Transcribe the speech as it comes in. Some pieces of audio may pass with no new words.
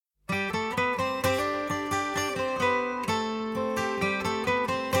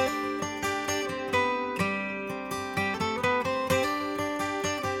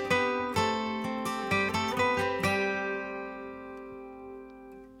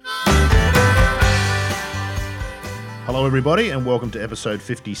Hello, everybody, and welcome to episode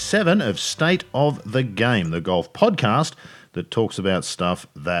 57 of State of the Game, the golf podcast that talks about stuff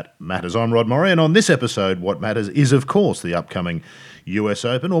that matters. I'm Rod Murray, and on this episode, what matters is, of course, the upcoming US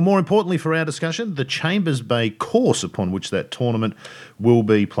Open, or more importantly for our discussion, the Chambers Bay course upon which that tournament will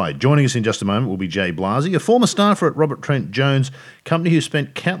be played. Joining us in just a moment will be Jay Blasi, a former staffer at Robert Trent Jones Company who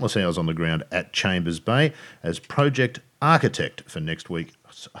spent countless hours on the ground at Chambers Bay as project architect for next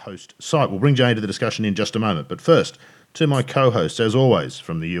week's host site. We'll bring Jay into the discussion in just a moment, but first, to my co-hosts, as always,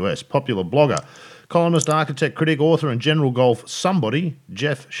 from the US, popular blogger, columnist, architect, critic, author and general golf somebody,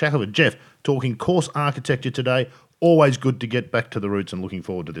 Jeff Shackelford. Jeff, talking course architecture today. Always good to get back to the roots and looking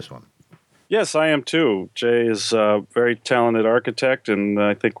forward to this one. Yes, I am too. Jay is a very talented architect and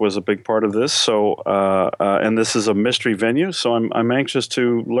I think was a big part of this. So, and this is a mystery venue, so I'm anxious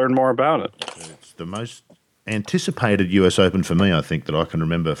to learn more about it. It's the most anticipated US Open for me, I think, that I can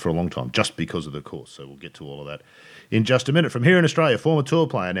remember for a long time, just because of the course. So we'll get to all of that in just a minute. From here in Australia, former tour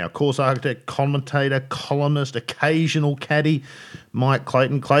player, now course architect, commentator, columnist, occasional caddy, Mike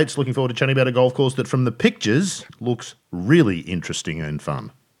Clayton. Clates, looking forward to chatting about a golf course that from the pictures looks really interesting and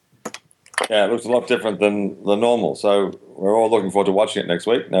fun. Yeah, it looks a lot different than the normal. So we're all looking forward to watching it next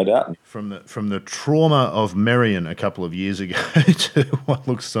week, no doubt. From the trauma of Merion a couple of years ago to what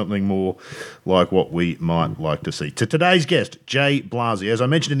looks something more like what we might like to see. To today's guest, Jay Blasi. As I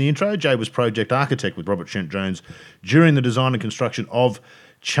mentioned in the intro, Jay was project architect with Robert Trent Jones during the design and construction of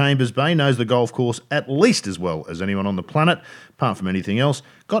Chambers Bay, knows the golf course at least as well as anyone on the planet, apart from anything else.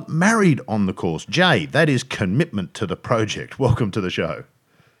 Got married on the course. Jay, that is commitment to the project. Welcome to the show.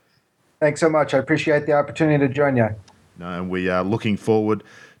 Thanks so much. I appreciate the opportunity to join you. No, and we are looking forward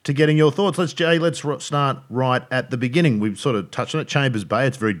to getting your thoughts. Let's start right at the beginning. We've sort of touched on it. Chambers Bay,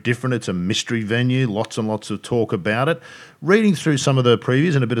 it's very different. It's a mystery venue, lots and lots of talk about it. Reading through some of the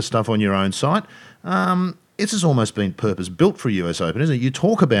previews and a bit of stuff on your own site, this has almost been purpose-built for a US Open, isn't it? You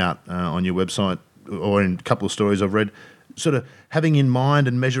talk about, on your website, or in a couple of stories I've read, sort of having in mind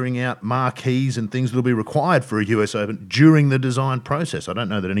and measuring out marquees and things that will be required for a US Open during the design process. I don't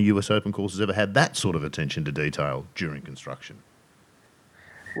know that any US Open course has ever had that sort of attention to detail during construction.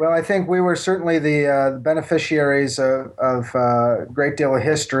 Well, I think we were certainly the beneficiaries of a great deal of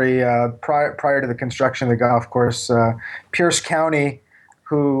history prior to the construction of the golf course. Pierce County,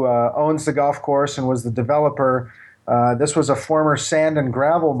 who owns the golf course and was the developer, this was a former sand and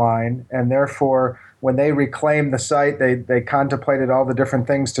gravel mine, and therefore when they reclaimed the site, they contemplated all the different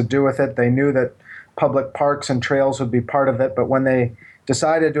things to do with it. They knew that public parks and trails would be part of it, but when they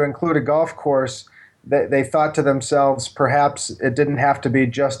decided to include a golf course, they thought to themselves, perhaps it didn't have to be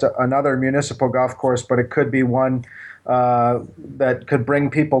just another municipal golf course, but it could be one that could bring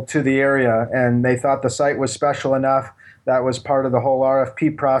people to the area. And they thought the site was special enough. That was part of the whole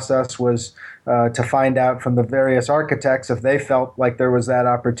RFP process, was to find out from the various architects if they felt like there was that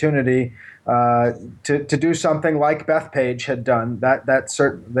opportunity to do something like Bethpage had done.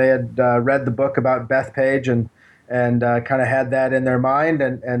 They had read the book about Bethpage and kind of had that in their mind.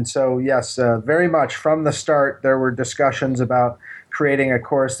 And so, yes, very much from the start, there were discussions about creating a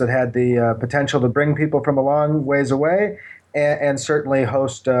course that had the potential to bring people from a long ways away and certainly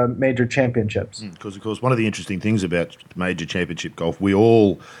host major championships. Because, of course, one of the interesting things about major championship golf, we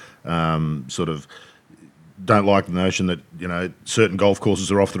all sort of don't like the notion that, certain golf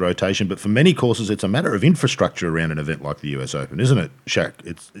courses are off the rotation, but for many courses it's a matter of infrastructure around an event like the US Open, isn't it, Shaq?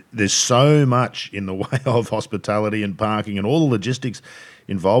 There's so much in the way of hospitality and parking and all the logistics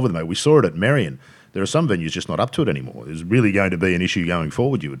involved with it. We saw it at Merion. There are some venues just not up to it anymore. It's really going to be an issue going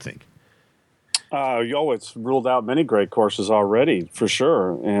forward, you would think. It's ruled out many great courses already, for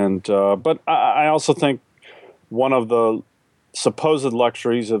sure. And but I also think one of the supposed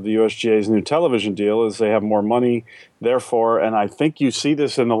luxuries of the USGA's new television deal is they have more money, therefore, and I think you see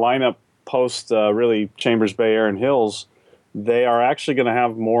this in the lineup post really Chambers Bay, Erin Hills, they are actually going to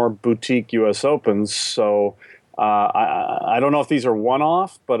have more boutique US Opens. So I don't know if these are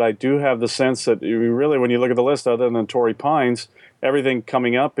one-off, but I do have the sense that really, when you look at the list, other than Torrey Pines, everything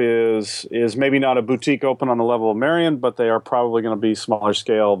coming up is maybe not a boutique Open on the level of Merion, but they are probably going to be smaller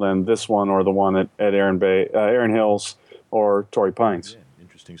scale than this one or the one at Erin Hills or Torrey Pines. Yeah,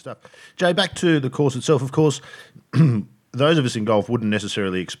 interesting stuff. Jay, back to the course itself. Of course, those of us in golf wouldn't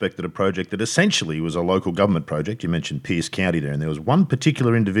necessarily expect that a project that essentially was a local government project, you mentioned Pierce County there, and there was one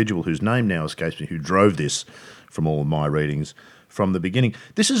particular individual whose name now escapes me who drove this from all of my readings from the beginning.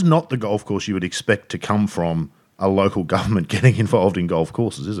 This is not the golf course you would expect to come from a local government getting involved in golf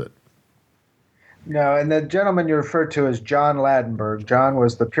courses, is it? No, and the gentleman you referred to is John Ladenburg. John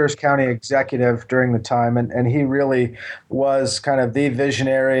was the Pierce County executive during the time, and he really was kind of the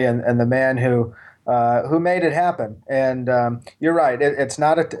visionary and the man who who made it happen. And you're right; it's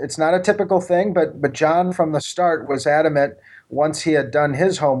not a typical thing. But John from the start was adamant once he had done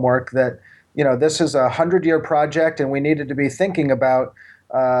his homework that this is a 100-year project, and we needed to be thinking about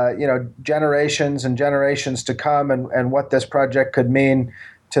generations and generations to come, and what this project could mean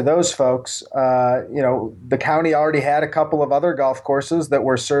to those folks. The county already had a couple of other golf courses that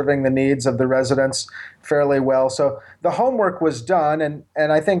were serving the needs of the residents fairly well. So the homework was done,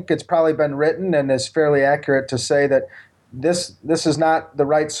 and I think it's probably been written and is fairly accurate to say that this is not the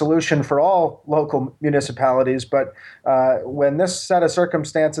right solution for all local municipalities. But when this set of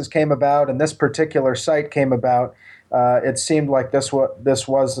circumstances came about and this particular site came about, it seemed like this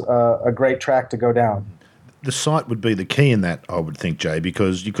was a great track to go down. The site would be the key in that, I would think, Jay,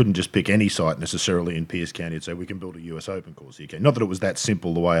 because you couldn't just pick any site necessarily in Pierce County and say we can build a US Open course here. Not that it was that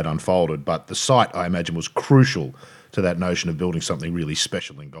simple the way it unfolded, but the site, I imagine, was crucial to that notion of building something really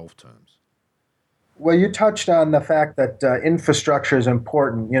special in golf terms. Well, you touched on the fact that infrastructure is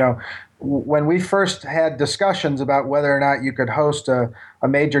important. When we first had discussions about whether or not you could host a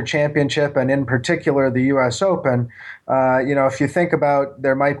major championship, and in particular the U.S. Open, if you think about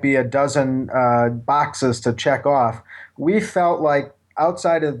there might be a dozen boxes to check off, we felt like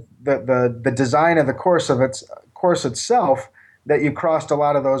outside of the design of the course itself, that you crossed a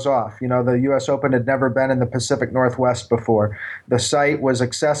lot of those off. The U.S. Open had never been in the Pacific Northwest before. The site was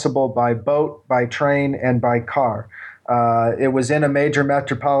accessible by boat, by train, and by car. It was in a major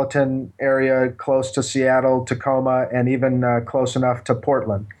metropolitan area close to Seattle, Tacoma, and even close enough to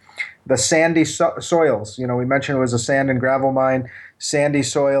Portland. The sandy soils, we mentioned it was a sand and gravel mine, sandy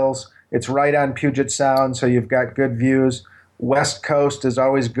soils. It's right on Puget Sound, so you've got good views. West Coast is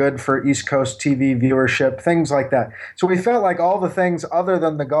always good for East Coast TV viewership, things like that. So we felt like all the things other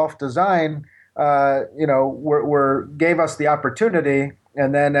than the golf design, gave us the opportunity.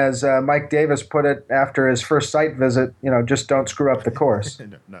 And then, as Mike Davis put it after his first site visit, just don't screw up the course.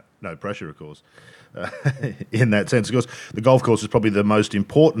 No pressure, of course. In that sense, of course, the golf course is probably the most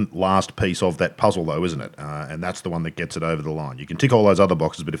important last piece of that puzzle, though, isn't it? And that's the one that gets it over the line. You can tick all those other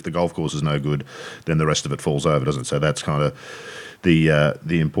boxes, but if the golf course is no good, then the rest of it falls over, doesn't it? So that's kind of the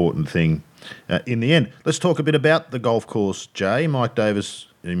important thing in the end. Let's talk a bit about the golf course, Jay. Mike Davis,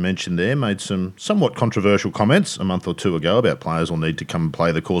 you mentioned there, made some somewhat controversial comments a month or two ago about players will need to come and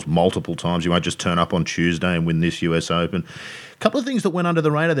play the course multiple times. You won't just turn up on Tuesday and win this US Open. A couple of things that went under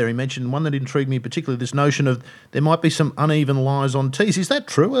the radar there. He mentioned one that intrigued me particularly, this notion of there might be some uneven lies on tees. Is that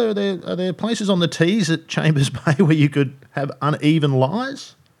true? Are there places on the tees at Chambers Bay where you could have uneven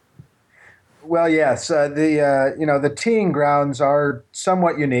lies? Well, yes. The teeing grounds are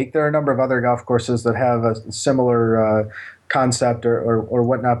somewhat unique. There are a number of other golf courses that have a similar concept or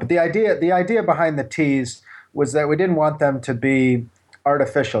whatnot. But the idea behind the tees was that we didn't want them to be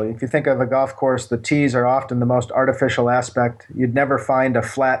artificial. If you think of a golf course, the tees are often the most artificial aspect. You'd never find a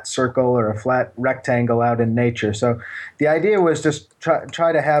flat circle or a flat rectangle out in nature. So the idea was just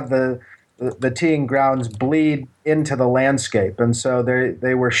try to have the teeing grounds bleed into the landscape. And so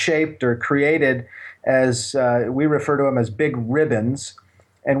they were shaped or created as, we refer to them as big ribbons.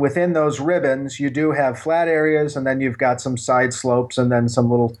 And within those ribbons, you do have flat areas, and then you've got some side slopes and then some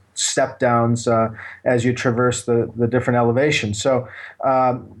little step downs as you traverse the different elevations. So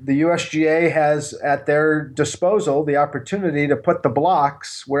the USGA has at their disposal the opportunity to put the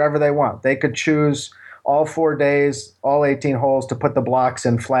blocks wherever they want. They could choose all 4 days, all 18 holes, to put the blocks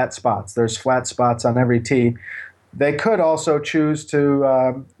in flat spots. There's flat spots on every tee. They could also choose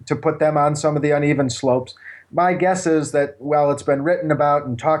to put them on some of the uneven slopes. My guess is that, while it's been written about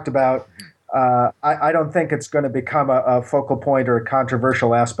and talked about, I don't think it's going to become a focal point or a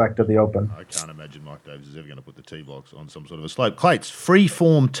controversial aspect of the Open. I can't imagine Mike Davis is ever going to put the tee box on some sort of a slope. Clates,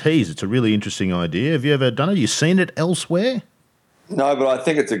 free-form tees. It's a really interesting idea. Have you ever done it? Have you seen it elsewhere? No, but I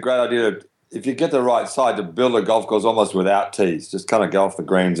think it's a great idea if you get the right side to build a golf course almost without tees. Just kind of go off the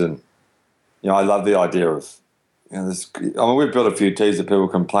greens, and I love the idea of we've built a few tees that people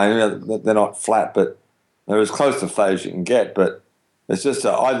complain they're not flat, but they're as close to flat as you can get. But it's just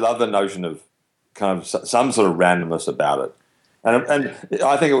I love the notion of kind of some sort of randomness about it, and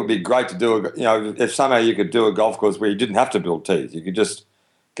I think it would be great to do if somehow you could do a golf course where you didn't have to build tees, you could just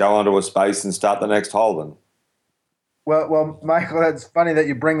go onto a space and start the next hole. And well, Michael, that's funny that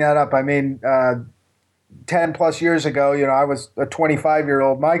you bring that up. I mean, 10 plus years ago, I was a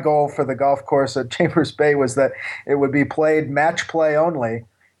 25-year-old. My goal for the golf course at Chambers Bay was that it would be played match play only,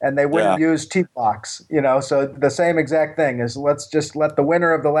 and they wouldn't use tee blocks. So the same exact thing is, let's just let the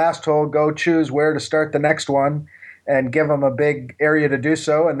winner of the last hole go choose where to start the next one, and give them a big area to do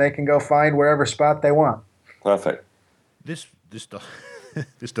so, and they can go find wherever spot they want. Perfect. This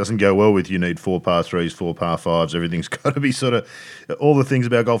This doesn't go well with you need 4 par 3s, 4 par 5s. Everything's got to be sort of all the things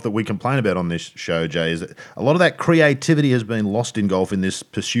about golf that we complain about on this show, Jay, is that a lot of that creativity has been lost in golf in this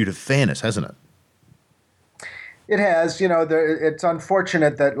pursuit of fairness, hasn't it? It has. It's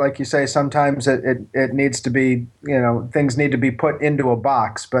unfortunate that, like you say, sometimes it needs to be, things need to be put into a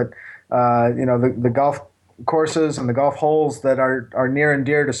box. But, the golf courses and the golf holes that are near and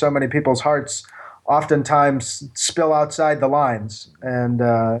dear to so many people's hearts oftentimes spill outside the lines, and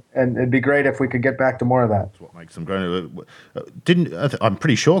it'd be great if we could get back to more of that. That's what makes them great. I'm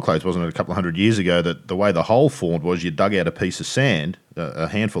pretty sure, Close, wasn't it a couple of hundred years ago that the way the hole formed was you dug out a piece of sand, a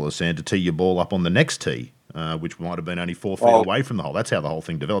handful of sand, to tee your ball up on the next tee, which might have been only 4 feet away from the hole. That's how the whole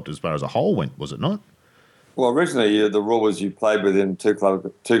thing developed as far as a hole went, was it not? Well, originally the rule was you played within two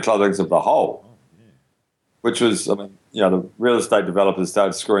club lengths of the hole, which was, the real estate developers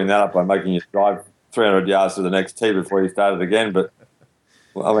started screwing that up by making you drive 300 yards to the next tee before you started again. But,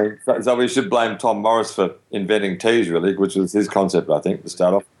 so we should blame Tom Morris for inventing tees, really, which was his concept, I think, to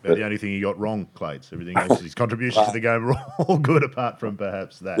start off. But the only thing he got wrong, Clates. Everything else, his contributions to the game were all good apart from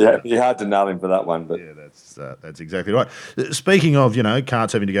perhaps that. Yeah, you had to nail him for that one. But yeah, that's exactly right. Speaking of,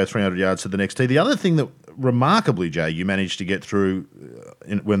 carts having to go 300 yards to the next tee, the other thing that remarkably, Jay, you managed to get through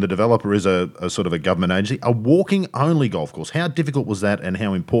when the developer is a sort of a government agency, a walking-only golf course. How difficult was that, and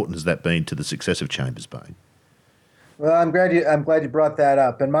how important has that been to the success of Chambers Bay? Well, I'm glad you brought that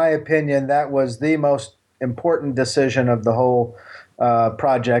up. In my opinion, that was the most important decision of the whole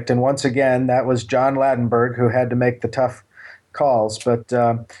project. And once again, that was John Ladenburg who had to make the tough calls. But,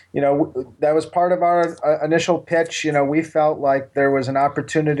 that was part of our initial pitch. We felt like there was an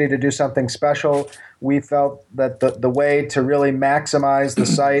opportunity to do something special. We felt that the way to really maximize the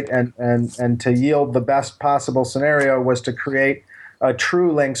site and to yield the best possible scenario was to create a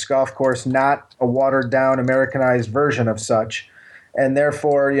true links golf course, not a watered-down, Americanized version of such. And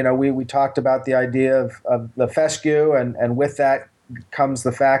therefore, we talked about the idea of the fescue, and with that comes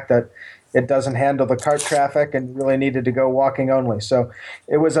the fact that it doesn't handle the cart traffic and really needed to go walking only. So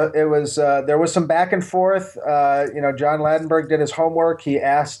there was some back and forth. John Ladenburg did his homework. He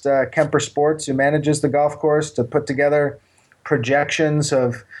asked Kemper Sports, who manages the golf course, to put together projections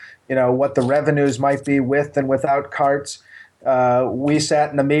of, what the revenues might be with and without carts. We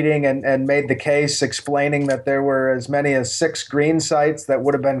sat in a meeting and made the case, explaining that there were as many as 6 green sites that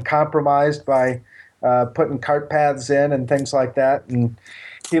would have been compromised by putting cart paths in and things like that. And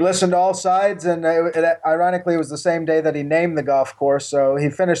he listened to all sides, and ironically, it was the same day that he named the golf course. So he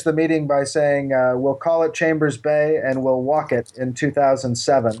finished the meeting by saying, we'll call it Chambers Bay, and we'll walk it in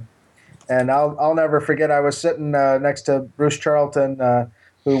 2007. And I'll never forget, I was sitting next to Bruce Charlton,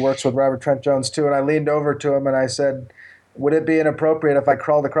 who works with Robert Trent Jones too, and I leaned over to him and I said, would it be inappropriate if I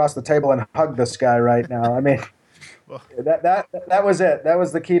crawled across the table and hugged this guy right now? That was it. That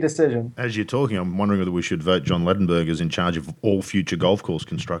was the key decision. As you're talking, I'm wondering whether we should vote John Ladenburg as in charge of all future golf course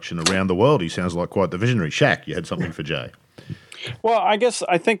construction around the world. He sounds like quite the visionary. Shaq, you had something for Jay. Well, I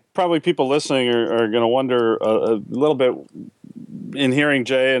think probably people listening are going to wonder a little bit in hearing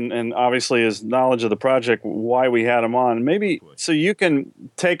Jay and obviously his knowledge of the project, why we had him on. Maybe so you can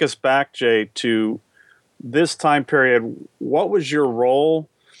take us back, Jay, to this time period. What was your role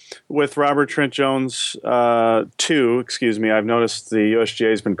with Robert Trent Jones 2? Excuse me. I've noticed the USGA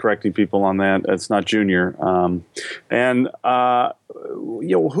has been correcting people on that. It's not junior. Who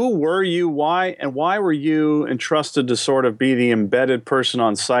were you? Why were you entrusted to sort of be the embedded person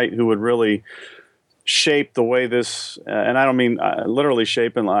on site who would really shape the way this? And I don't mean literally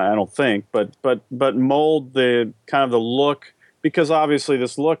shape, and I don't think, but mold the kind of the look, because obviously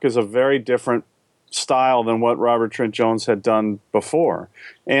this look is a very different style than what Robert Trent Jones had done before.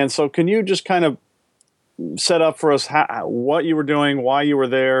 And so can you just kind of set up for us what you were doing, why you were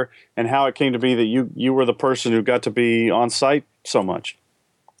there, and how it came to be that you were the person who got to be on site so much?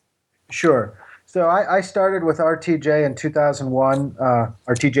 Sure. So I started with RTJ in 2001,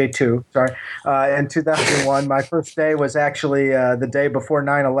 RTJ2, sorry. In 2001, my first day was actually the day before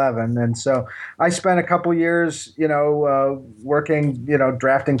 9/11. And so I spent a couple years, working,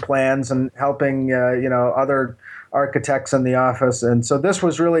 drafting plans and helping, other architects in the office. And so this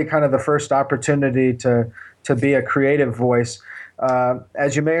was really kind of the first opportunity to be a creative voice.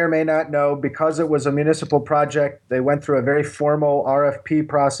 As you may or may not know, because it was a municipal project, they went through a very formal RFP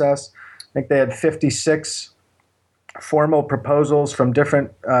process. I think they had 56 formal proposals from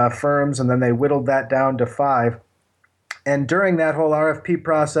different firms, and then they whittled that down to 5. And during that whole RFP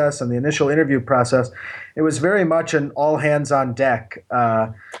process and the initial interview process, it was very much an all hands on deck.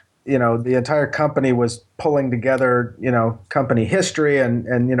 the entire company was pulling together, company history, and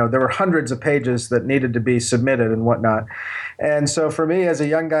there were hundreds of pages that needed to be submitted and whatnot. And so for me, as a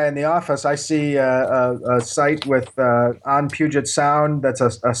young guy in the office, I see a site with on Puget Sound that's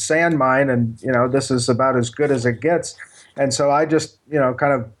a sand mine, and this is about as good as it gets. And so I just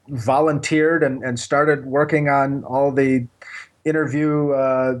kind of volunteered and started working on all the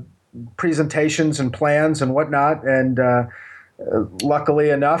interview presentations and plans and whatnot. And luckily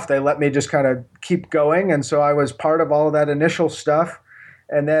enough, they let me just kind of keep going. And so I was part of all of that initial stuff.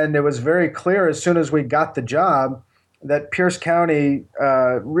 And then it was very clear as soon as we got the job that Pierce County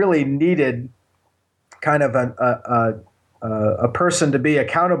really needed kind of a person to be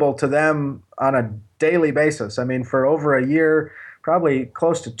accountable to them on a daily basis. I mean, for over a year, probably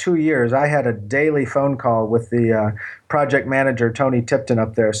close to 2 years, I had a daily phone call with the project manager, Tony Tipton,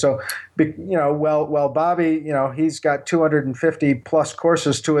 up there. So, well, Bobby, he's got 250 plus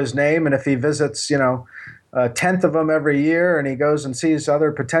courses to his name, and if he visits, a tenth of them every year, and he goes and sees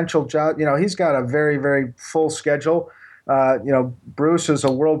other potential jobs, he's got a very, very full schedule. Bruce is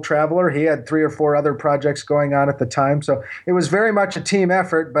a world traveler. He had 3 or 4 other projects going on at the time. So it was very much a team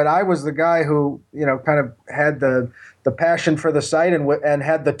effort, but I was the guy who, kind of had the passion for the site and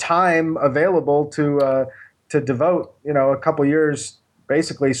had the time available to devote, a couple years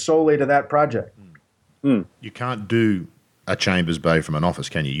basically solely to that project. You can't do a Chambers Bay from an office,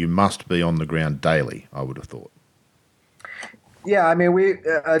 can you? You must be on the ground daily, I would have thought. Yeah, I mean, we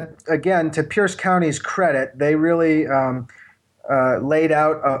again, to Pierce County's credit, they really laid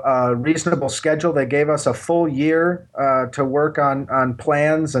out a reasonable schedule. They gave us a full year to work on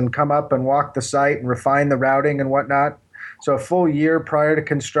plans and come up and walk the site and refine the routing and whatnot. So a full year prior to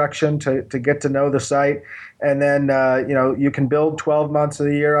construction to get to know the site. And then, you can build 12 months of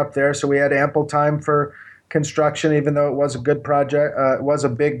the year up there. So we had ample time for construction, even though it was a good project, it was a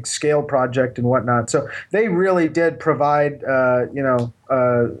big scale project and whatnot. So they really did provide,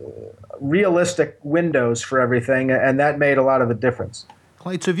 realistic windows for everything, and that made a lot of the difference.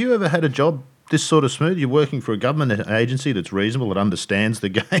 Clates, have you ever had a job this sort of smooth? You're working for a government agency that's reasonable, that understands the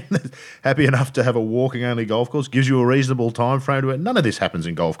game, that's happy enough to have a walking-only golf course, gives you a reasonable time frame to it. None of this happens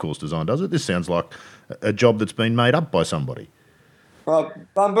in golf course design, does it? This sounds like a job that's been made up by somebody. Well,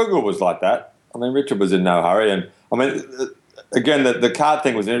 Barnbougle was like that. I mean, Richard was in no hurry. And, I mean, again, the cart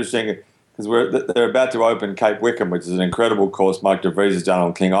thing was interesting because they're about to open Cape Wickham, which is an incredible course Mike DeVries has done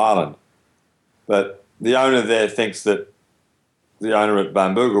on King Island. But the owner there thinks that the owner at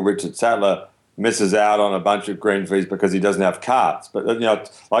Barnbougle, Richard Sattler, misses out on a bunch of green fees because he doesn't have carts. But,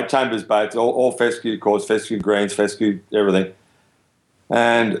 like Chambers Bay, it's all fescue course, fescue greens, fescue everything.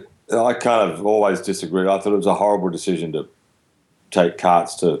 And I kind of always disagreed. I thought it was a horrible decision to take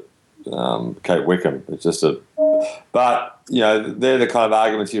carts to Cape Wickham. It's just but they're the kind of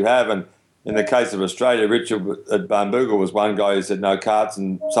arguments you have. And in the case of Australia, Richard at Barnbougle was one guy who said no carts,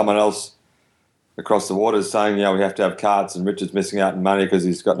 and someone else across the water is saying, we have to have carts, and Richard's missing out on money because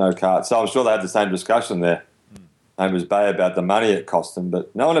he's got no carts. So I'm sure they had the same discussion there, Chambers Bay, about the money it cost them.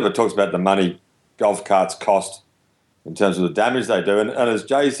 But no one ever talks about the money golf carts cost in terms of the damage they do. And as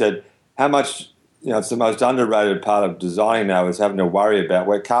Jay said, how much. It's the most underrated part of designing now is having to worry about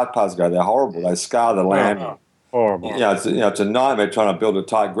where cart paths go. They're horrible. They scar the land. Horrible. It's a nightmare trying to build a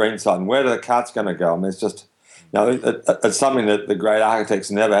tight green site. And where are the carts going to go? I mean, it's just, it's something that the great architects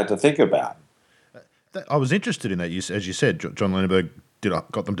never had to think about. I was interested in that. As you said, John Lenneberg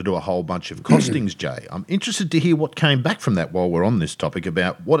got them to do a whole bunch of costings, Jay. I'm interested to hear what came back from that while we're on this topic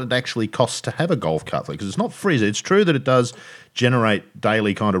about what it actually costs to have a golf cart fleet, because it's not free. It's true that it does generate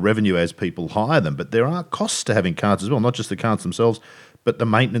daily kind of revenue as people hire them, but there are costs to having carts as well, not just the carts themselves, but the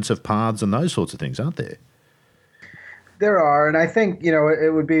maintenance of paths and those sorts of things, aren't there? There are, and I think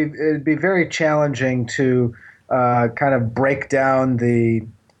it'd be very challenging to kind of break down the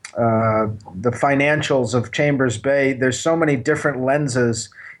financials of Chambers Bay. There's so many different lenses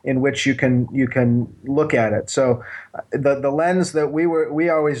in which you can look at it. So the lens that we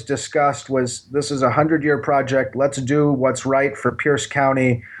always discussed was, this is a 100-year project. Let's do what's right for Pierce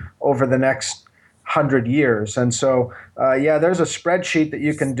County over the next 100 years. And so, there's a spreadsheet that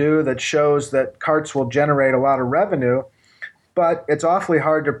you can do that shows that carts will generate a lot of revenue, but it's awfully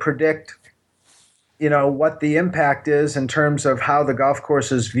hard to predict what the impact is in terms of how the golf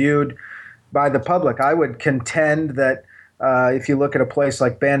course is viewed by the public. I would contend that if you look at a place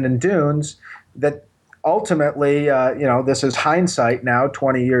like Bandon Dunes, that ultimately, this is hindsight now,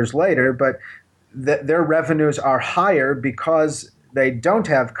 20 years later, but their revenues are higher because they don't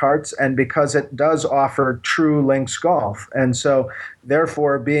have carts and because it does offer true links golf. And so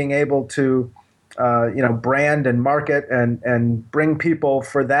therefore being able to brand and market and bring people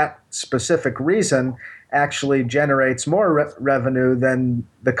for that specific reason actually generates more revenue than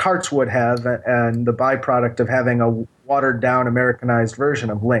the carts would have, and the byproduct of having a watered down Americanized version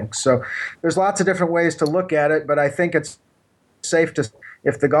of Lynx. So there's lots of different ways to look at it, but I think it's safe to,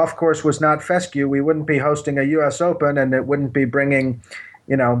 if the golf course was not fescue, we wouldn't be hosting a U.S. Open, and it wouldn't be bringing,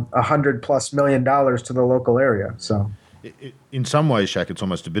 $100+ million to the local area. So. In some ways, Shaq, it's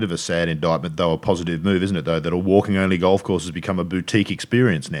almost a bit of a sad indictment, though a positive move, isn't it, though, that a walking-only golf course has become a boutique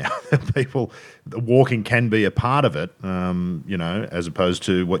experience now. Walking can be a part of it, as opposed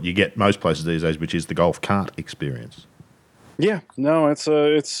to what you get most places these days, which is the golf cart experience. Yeah, no, it's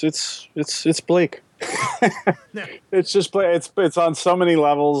bleak. It's just it's on so many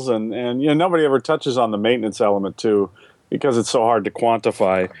levels, and nobody ever touches on the maintenance element too, because it's so hard to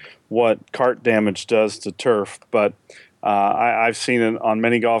quantify what cart damage does to turf, but. I've seen it on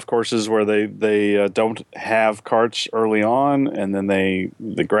many golf courses where they don't have carts early on, and then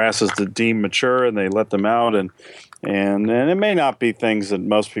the grass is deemed mature, and they let them out, and it may not be things that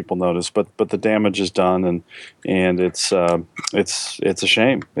most people notice, but the damage is done, and it's a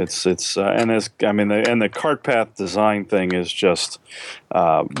shame. And the cart path design thing is just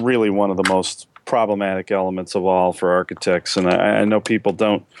really one of the most problematic elements of all for architects, and I know people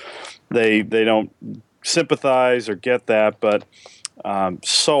don't sympathize or get that, but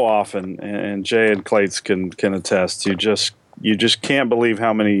so often, and Jay and Clates can attest, you just can't believe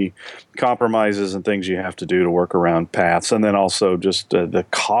how many compromises and things you have to do to work around paths, and then also just the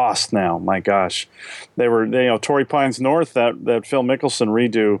cost now. My gosh, they were Torrey Pines North, that Phil Mickelson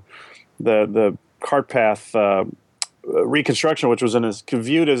redo, the cart path reconstruction, which was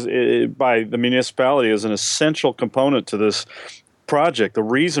viewed as by the municipality as an essential component to this project, the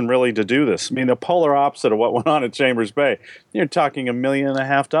reason really to do this. I mean, the polar opposite of what went on at Chambers Bay. You're talking $1.5 million.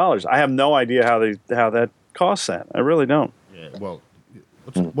 I have no idea how that costs that. I really don't. Yeah. Well,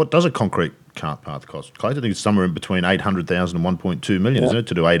 what does a concrete cart path cost? I think it's somewhere in between $800,000 and $1.2 million, isn't it,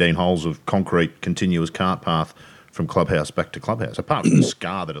 to do 18 holes of concrete continuous cart path from clubhouse back to clubhouse. Apart from the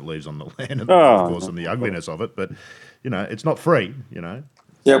scar that it leaves on the land, and of course, and the ugliness of it, but it's not free.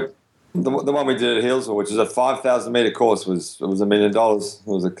 Yep. The one we did at Hillsville, which is a 5,000 metre course, was $1 million. It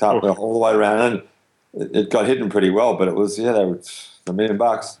was a cart all the way around, and it got hidden pretty well, but it was, they were $1 million.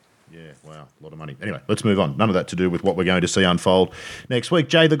 Yeah, wow, a lot of money. Anyway, let's move on. None of that to do with what we're going to see unfold next week.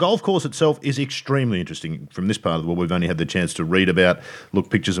 Jay, the golf course itself is extremely interesting. From this part of the world, we've only had the chance to read about, look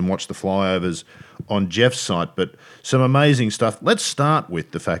pictures and watch the flyovers on Jeff's site, but some amazing stuff. Let's start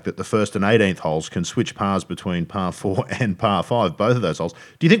with the fact that the first and 18th holes can switch pars between par 4 and par 5, both of those holes.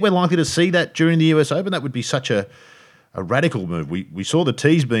 Do you think we're likely to see that during the US Open? That would be such a radical move. We saw the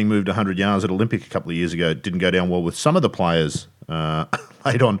tees being moved 100 yards at Olympic a couple of years ago. It didn't go down well with some of the players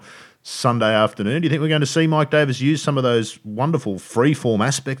late on Sunday afternoon. Do you think we're going to see Mike Davis use some of those wonderful free-form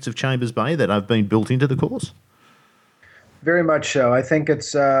aspects of Chambers Bay that have been built into the course? Very much so. I think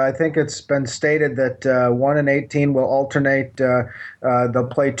it's been stated that 1 and 18 will alternate. They'll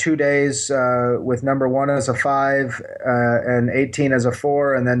play 2 days with number 1 as a 5 and 18 as a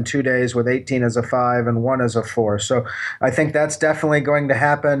 4, and then 2 days with 18 as a 5 and 1 as a 4. So I think that's definitely going to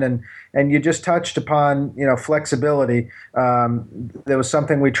happen. And you just touched upon flexibility. There was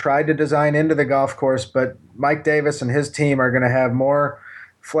something we tried to design into the golf course, but Mike Davis and his team are going to have more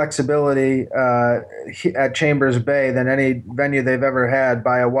flexibility at Chambers Bay than any venue they've ever had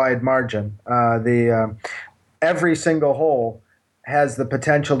by a wide margin. Every single hole has the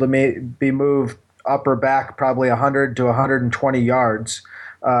potential to be moved up or back probably 100 to 120 yards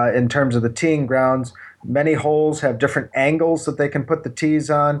in terms of the teeing grounds. Many holes have different angles that they can put the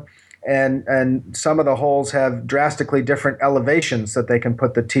tees on. And some of the holes have drastically different elevations that they can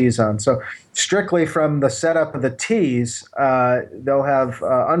put the tees on. So strictly from the setup of the tees, they'll have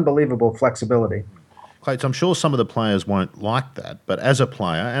unbelievable flexibility. Clates, I'm sure some of the players won't like that, but as a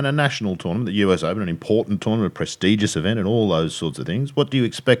player and a national tournament, the US Open, an important tournament, a prestigious event and all those sorts of things, what do you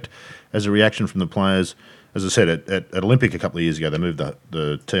expect as a reaction from the players? As I said, at Olympic a couple of years ago, they moved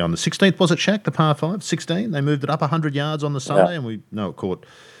the tee on the 16th, was it, Shaq, the par 5? 16? They moved it up 100 yards on the Sunday, and we know it caught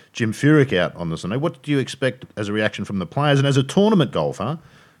Jim Furyk out on the Sunday. What do you expect as a reaction from the players? And as a tournament golfer,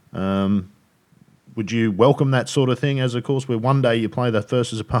 would you welcome that sort of thing as a course where one day you play the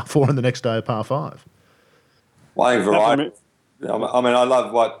first as a par 4 and the next day a par 5? Well, I think variety. I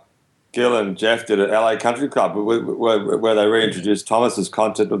love what Gil and Jeff did at LA Country Club, where they reintroduced Thomas's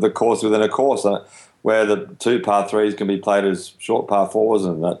concept of the course within a course, where the 2 par 3s can be played as short par 4s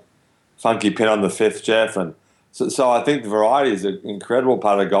and that funky pin on the 5th, Jeff. And so I think the variety is an incredible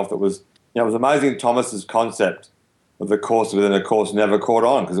part of golf that was, it was amazing Thomas's concept, of the course within a course never caught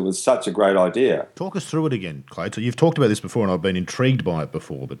on because it was such a great idea. Talk us through it again, Clay. So you've talked about this before, and I've been intrigued by it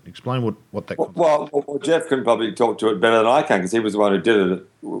before. But explain what that. Well, Jeff can probably talk to it better than I can because he was the one who did it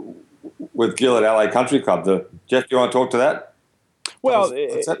with Gill at LA Country Club. Jeff, do you want to talk to that? Well,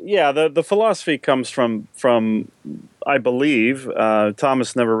 the philosophy comes from I believe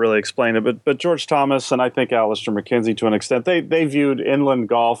Thomas never really explained it, but George Thomas and I think Alistair McKenzie to an extent they viewed inland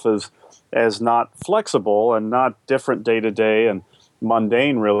golf as not flexible and not different day to day and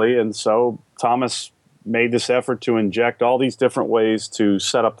mundane really, and so Thomas made this effort to inject all these different ways to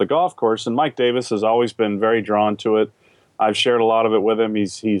set up the golf course, and Mike Davis has always been very drawn to it. I've shared a lot of it with him.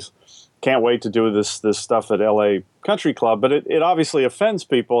 He's can't wait to do this stuff at LA Country Club, but it obviously offends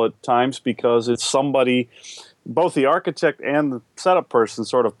people at times because it's somebody, both the architect and the setup person,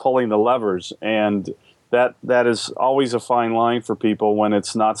 sort of pulling the levers, and that is always a fine line for people when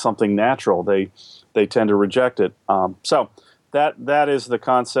it's not something natural. They tend to reject it. So that is the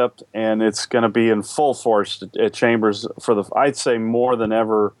concept, and it's going to be in full force at Chambers for I'd say more than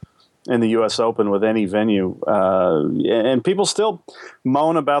ever in the U.S. Open with any venue. And people still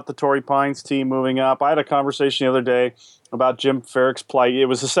moan about the Torrey Pines tee moving up. I had a conversation the other day about Jim Ferrick's plight. It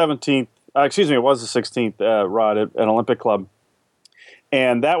was the 17th, it was the 16th rod at Olympic Club.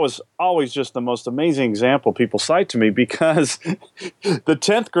 And that was always just the most amazing example people cite to me because the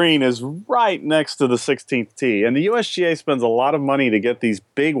 10th green is right next to the 16th tee. And the USGA spends a lot of money to get these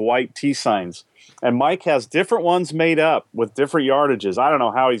big white tee signs. And Mike has different ones made up with different yardages. I don't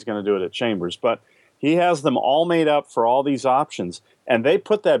know how he's going to do it at Chambers, but he has them all made up for all these options. And they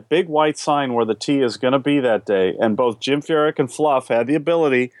put that big white sign where the tee is going to be that day. And both Jim Furyk and Fluff had the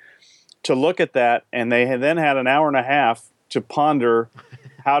ability to look at that, and they then had an hour and a half to ponder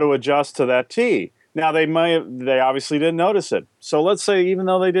how to adjust to that tee. Now, they obviously didn't notice it. So let's say even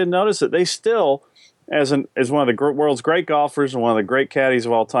though they didn't notice it, they still, as one of the world's great golfers and one of the great caddies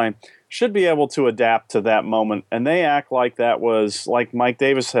of all time, should be able to adapt to that moment. And they act like that was like Mike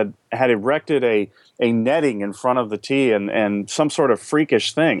Davis had erected a netting in front of the tee and some sort of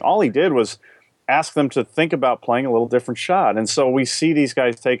freakish thing. All he did was ask them to think about playing a little different shot. And so we see these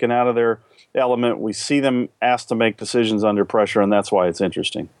guys taken out of their element. We see them asked to make decisions under pressure, and that's why it's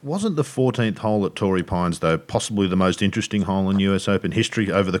interesting. Wasn't the 14th hole at Torrey Pines, though, possibly the most interesting hole in US Open history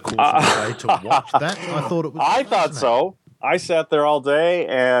over the course of the day to watch that? I thought it was. I thought so. I sat there all day,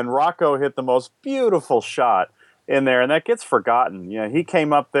 and Rocco hit the most beautiful shot in there, and that gets forgotten. You know, he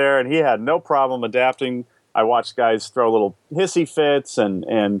came up there, and he had no problem adapting. I watched guys throw little hissy fits,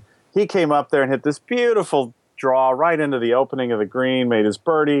 and he came up there and hit this beautiful draw right into the opening of the green, made his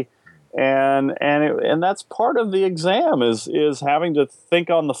birdie. And that's part of the exam is having to think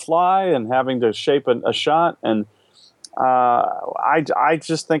on the fly and having to shape a shot. And I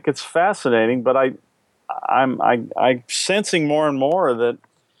just think it's fascinating. But I'm sensing more and more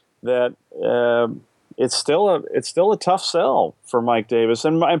that it's still a tough sell for Mike Davis.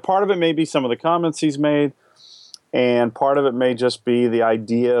 And part of it may be some of the comments he's made, and part of it may just be the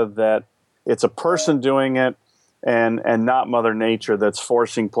idea that it's a person doing it. And not Mother Nature that's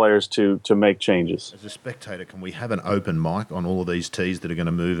forcing players to make changes. As a spectator, can we have an open mic on all of these tees that are going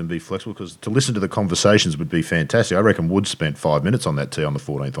to move and be flexible? Because to listen to the conversations would be fantastic. I reckon Wood spent 5 minutes on that tee on the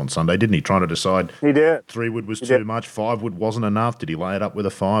 14th on Sunday, didn't he? Trying to decide he did. 3-wood was too much, 5-wood wasn't enough. Did he lay it up with a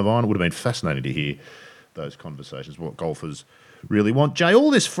 5-iron? It would have been fascinating to hear those conversations, what golfers really want. Jay, all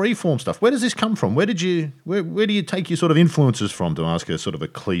this freeform stuff, where does this come from? Where do you take your sort of influences from, to ask a sort of a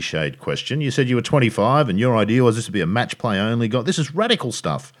cliched question? You said you were 25 and your idea was this would be a match play only golf. This is radical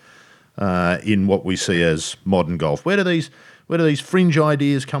stuff in what we see as modern golf. Where do these fringe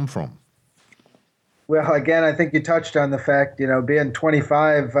ideas come from? Well, again, I think you touched on the fact, being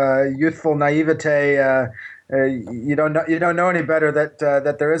 25, youthful naivete, you don't know any better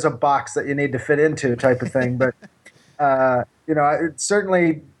that there is a box that you need to fit into, type of thing. But it's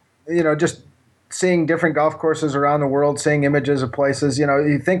certainly, just seeing different golf courses around the world, seeing images of places.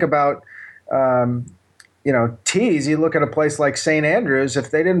 You think about, tees. You look at a place like St. Andrews.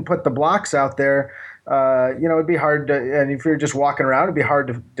 If they didn't put the blocks out there, it'd be hard to. And if you're just walking around, it'd be hard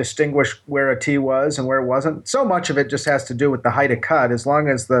to distinguish where a tee was and where it wasn't. So much of it just has to do with the height of cut. As long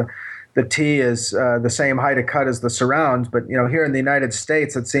as the tee is the same height of cut as the surrounds, but here in the United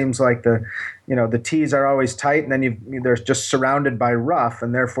States, it seems like the tees are always tight, and then they're just surrounded by rough,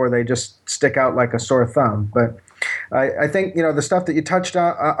 and therefore they just stick out like a sore thumb. But I think the stuff that you touched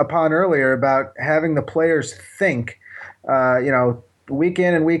upon earlier about having the players think, week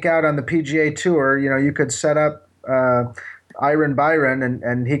in and week out on the PGA Tour, you could set up Iron Byron,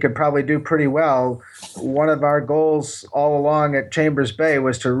 and he could probably do pretty well. One of our goals all along at Chambers Bay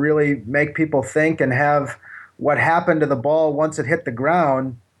was to really make people think and have what happened to the ball once it hit the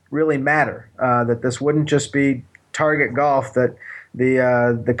ground really matter. That this wouldn't just be target golf, that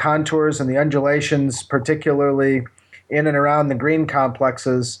the contours and the undulations, particularly in and around the green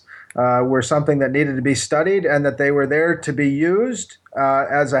complexes, were something that needed to be studied, and that they were there to be used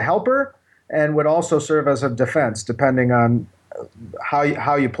as a helper and would also serve as a defense, depending on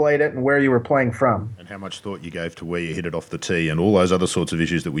how you played it and where you were playing from. And how much thought you gave to where you hit it off the tee and all those other sorts of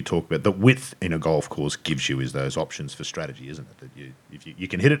issues that we talk about. The width in a golf course gives you is those options for strategy, isn't it? That if you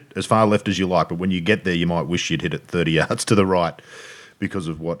can hit it as far left as you like, but when you get there, you might wish you'd hit it 30 yards to the right because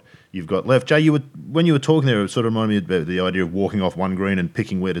of what you've got left. Jay, when you were talking there, it sort of reminded me about the idea of walking off one green and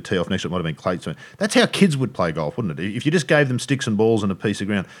picking where to tee off next. It might have been Clayton. That's how kids would play golf, wouldn't it? If you just gave them sticks and balls and a piece of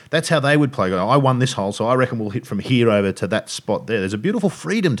ground, that's how they would play golf. I won this hole, so I reckon we'll hit from here over to that spot there. There's a beautiful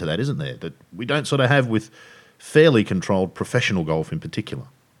freedom to that, isn't there, that we don't sort of have with fairly controlled professional golf in particular.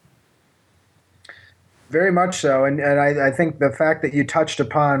 Very much so, and I think the fact that you touched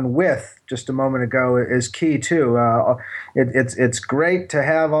upon width just a moment ago is key too. It's great to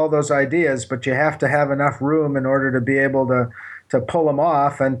have all those ideas, but you have to have enough room in order to be able to pull them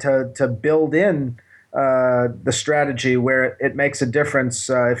off and to build in the strategy where it makes a difference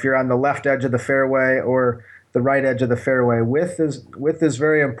if you're on the left edge of the fairway or the right edge of the fairway. Width is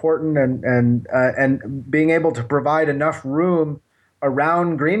very important, and being able to provide enough room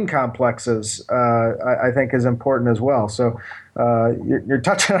around green complexes, I think, is important as well. So you're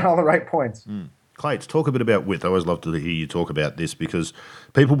touching on all the right points. Clates, talk a bit about width. I always love to hear you talk about this because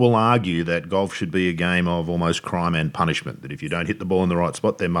people will argue that golf should be a game of almost crime and punishment, that if you don't hit the ball in the right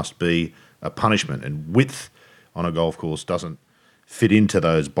spot, there must be a punishment. And width on a golf course doesn't fit into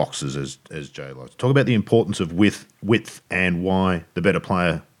those boxes, as Jay likes. Talk about the importance of width and why the better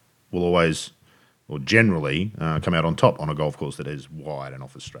player will always or generally come out on top on a golf course that is wide and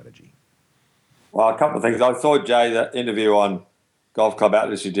offers strategy. Well, a couple of things. I saw, Jay, that interview on Golf Club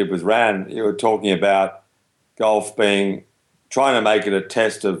Atlas you did with Ran. You were talking about golf trying to make it a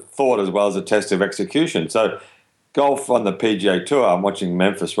test of thought as well as a test of execution. So golf on the PGA Tour, I'm watching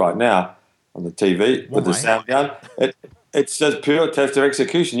Memphis right now on the TV with the sound gun. It says pure test of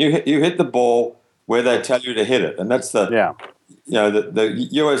execution. You hit the ball where they tell you to hit it, and that's the the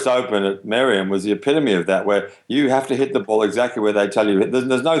US Open at Merriam was the epitome of that, where you have to hit the ball exactly where they tell you.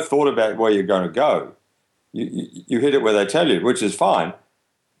 There's no thought about where you're going to go. You hit it where they tell you, which is fine.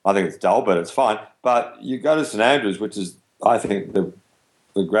 I think it's dull, but it's fine. But you go to St Andrews, which is, I think, the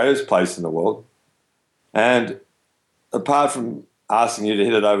greatest place in the world, and apart from asking you to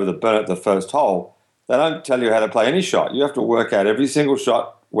hit it over the burn at the first hole, they don't tell you how to play any shot. You have to work out every single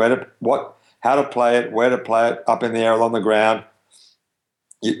shot, how to play it, where to play it, up in the air, along the ground.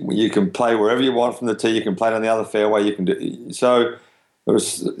 You can play wherever you want from the tee. You can play it on the other fairway. You can do so.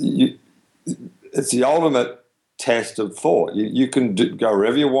 It's the ultimate test of thought. You can go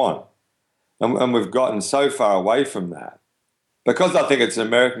wherever you want, and we've gotten so far away from that because I think it's an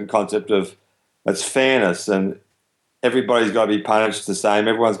American concept of it's fairness and everybody's got to be punished the same.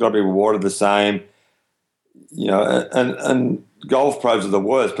 Everyone's got to be rewarded the same. And golf pros are the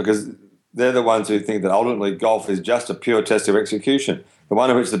worst because they're the ones who think that ultimately golf is just a pure test of execution. The one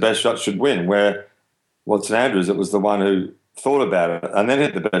in which the best shot should win, where, St Andrews, it was the one who thought about it and then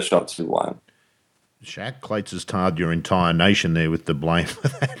hit the best shots who won. Shaq, Clates has tarred your entire nation there with the blame for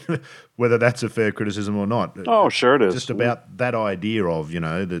that, whether that's a fair criticism or not. Oh, sure it is. Just about that idea of,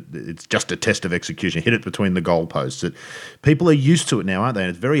 that it's just a test of execution, hit it between the goalposts. That people are used to it now, aren't they? And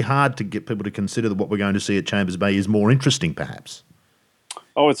it's very hard to get people to consider that what we're going to see at Chambers Bay is more interesting, perhaps.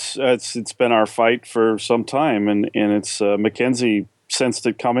 Oh, it's been our fight for some time, and it's Mackenzie sensed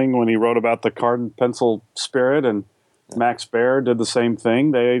it coming when he wrote about the card and pencil spirit, and Max Baer did the same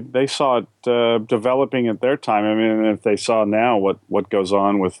thing. They saw it developing at their time. I mean, if they saw now what goes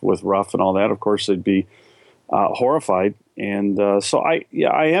on with rough and all that, of course they'd be horrified. And so I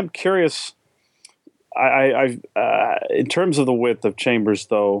am curious. I in terms of the width of Chambers,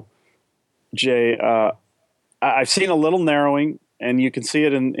 though, Jay, I've seen a little narrowing, and you can see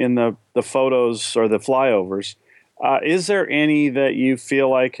it in the photos or the flyovers. Is there any that you feel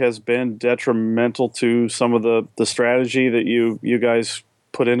like has been detrimental to some of the strategy that you guys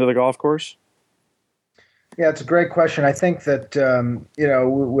put into the golf course? Yeah, it's a great question. I think that,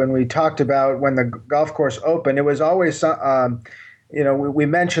 when we talked about when the golf course opened, it was always, we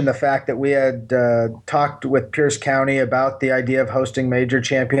mentioned the fact that we had talked with Pierce County about the idea of hosting major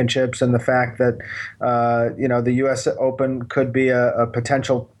championships and the fact that, the U.S. Open could be a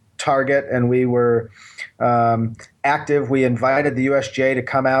potential target, and we were active. We invited the USGA to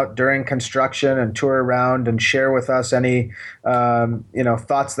come out during construction and tour around and share with us any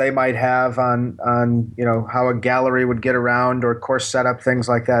thoughts they might have on how a gallery would get around or course setup, things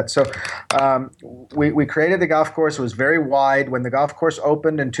like that. So we created the golf course. It was very wide. When the golf course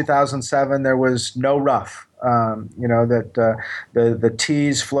opened in 2007, there was no rough. The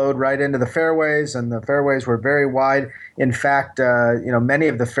tees flowed right into the fairways, and the fairways were very wide. In fact, many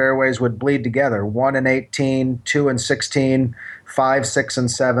of the fairways would bleed together. 1 and 18, 2 and 16, 5, 6, and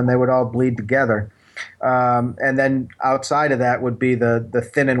 7. They would all bleed together. And then outside of that would be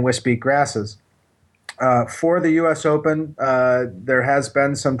the thin and wispy grasses. For the U.S. Open, there has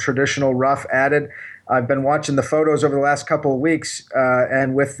been some traditional rough added. I've been watching the photos over the last couple of weeks,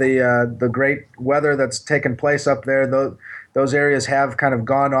 and with the great weather that's taken place up there, those areas have kind of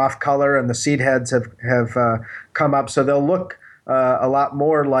gone off color, and the seed heads have come up, so they'll look a lot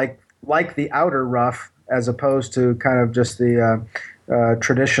more like the outer rough as opposed to kind of just the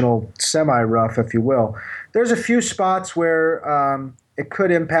traditional semi-rough, if you will. There's a few spots where it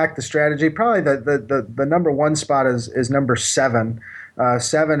could impact the strategy. Probably the number one spot is number 7.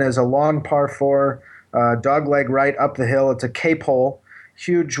 7 is a long par 4. Dogleg right up the hill. It's a cape hole,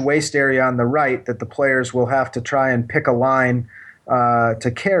 huge waste area on the right that the players will have to try and pick a line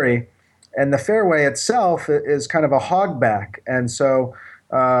to carry. And the fairway itself is kind of a hogback. And so,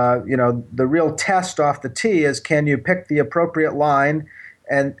 the real test off the tee is, can you pick the appropriate line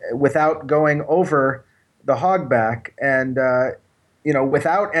and without going over the hogback? And,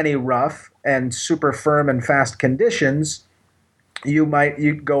 without any rough and super firm and fast conditions, you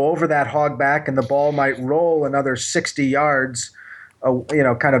go over that hogback and the ball might roll another 60 yards,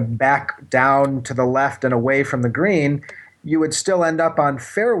 kind of back down to the left and away from the green. You would still end up on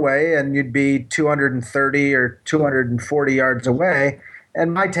fairway and you'd be 230 or 240 yards away.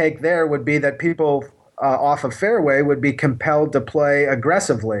 And my take there would be that people off of fairway would be compelled to play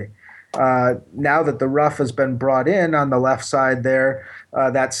aggressively. Now that the rough has been brought in on the left side there,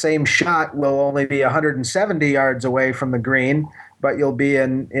 that same shot will only be 170 yards away from the green, but you'll be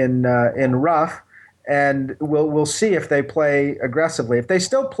in rough, and we'll see if they play aggressively. If they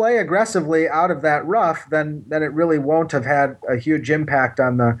still play aggressively out of that rough, then it really won't have had a huge impact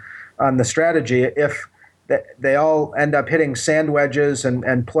on the strategy. If they all end up hitting sand wedges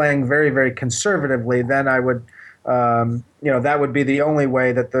and playing very, very conservatively, then I would, that would be the only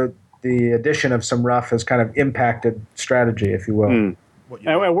way that the addition of some rough has kind of impacted strategy, if you will. And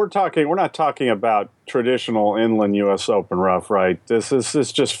we're not talking about traditional inland U.S. Open rough, right? This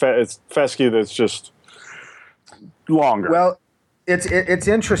is just it's fescue that's just longer. Well, it's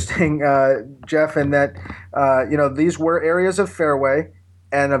interesting, Jeff, in that these were areas of fairway,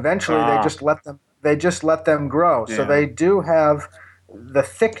 and eventually they just let them grow. Yeah. So they do have the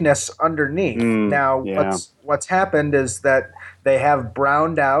thickness underneath. Now, what's happened is that they have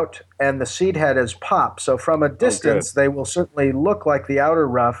browned out and the seed head has popped. So from a distance, they will certainly look like the outer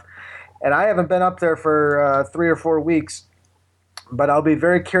rough. And I haven't been up there for 3 or 4 weeks, but I'll be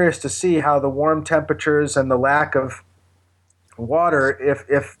very curious to see how the warm temperatures and the lack of water,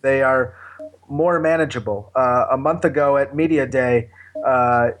 if they are more manageable. A month ago at Media Day,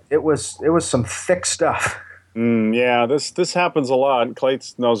 it was some thick stuff. This happens a lot.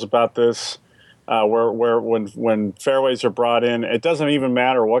 Clates knows about this. Where when fairways are brought in, it doesn't even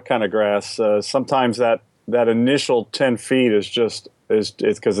matter what kind of grass. Sometimes that initial 10 feet is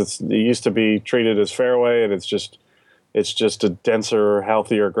because it used to be treated as fairway, and it's just a denser,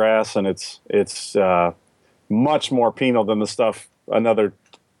 healthier grass, and it's much more penal than the stuff another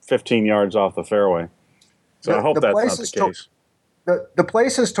 15 yards off the fairway. So I hope that's not the case. The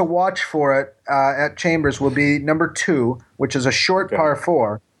places to watch for it at Chambers will be number 2, which is a short par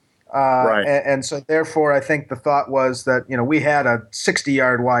 4. Right. And so therefore, I think the thought was that, we had a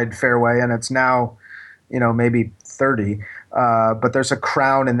 60-yard wide fairway, and it's now, maybe 30. But there's a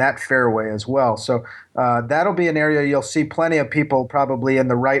crown in that fairway as well. So that'll be an area you'll see plenty of people probably in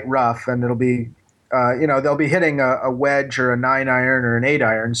the right rough, and it'll be, they'll be hitting a wedge or a 9-iron or an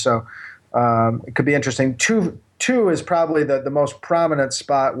 8-iron. So it could be interesting. Two is probably the most prominent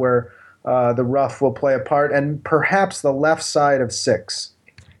spot where the rough will play a part, and perhaps the left side of 6.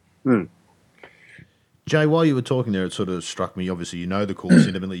 Jay, while you were talking there, it sort of struck me, obviously you know the course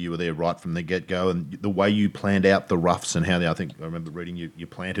intimately, you were there right from the get-go, and the way you planned out the roughs and how I remember reading you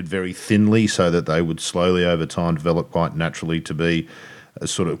planted very thinly so that they would slowly over time develop quite naturally to be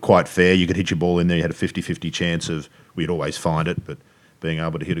sort of quite fair. You could hit your ball in there, you had a 50-50 chance of, we'd always find it, but being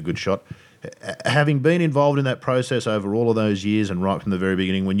able to hit a good shot. Having been involved in that process over all of those years and right from the very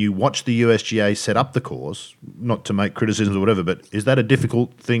beginning, when you watch the USGA set up the course, not to make criticisms or whatever, but is that a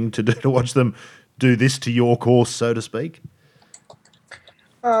difficult thing to do, to watch them do this to your course, so to speak?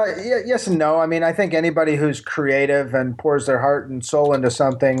 Yes and no. I mean, I think anybody who's creative and pours their heart and soul into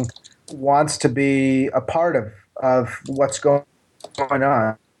something wants to be a part of what's going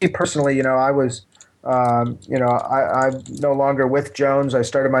on. Me personally, I was, I'm no longer with Jones. I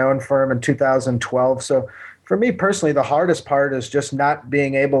started my own firm in 2012. So for me personally, the hardest part is just not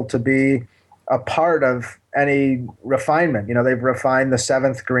being able to be a part of any refinement. They've refined the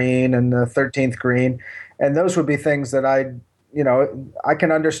 7th green and the 13th green, and those would be things that I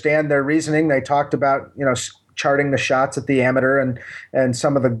can understand their reasoning. They talked about, charting the shots at the amateur and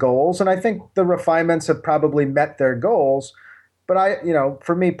some of the goals. And I think the refinements have probably met their goals. But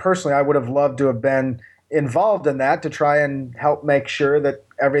for me personally, I would have loved to have been involved in that to try and help make sure that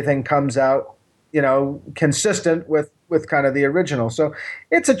everything comes out, consistent with kind of the original. So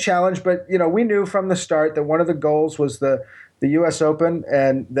it's a challenge, but, we knew from the start that one of the goals was the U.S. Open,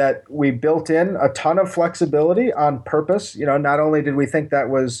 and that we built in a ton of flexibility on purpose. Not only did we think that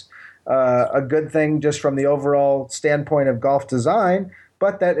was a good thing just from the overall standpoint of golf design,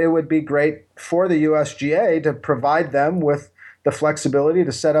 but that it would be great for the USGA to provide them with the flexibility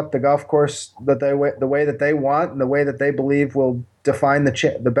to set up the golf course the way that they want and the way that they believe will define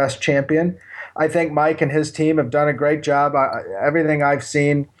the best champion. I think Mike and his team have done a great job. Everything I've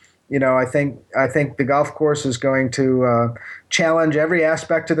seen, I think the golf course is going to challenge every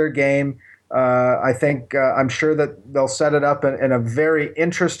aspect of their game. I'm sure that they'll set it up in a very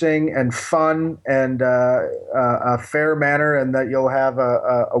interesting and fun and a fair manner, and that you'll have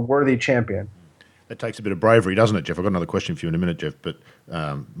a worthy champion. That takes a bit of bravery, doesn't it, Jeff? I've got another question for you in a minute, Jeff, but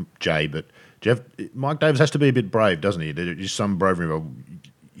Jay. But Jeff, Mike Davis has to be a bit brave, doesn't he? There's some bravery.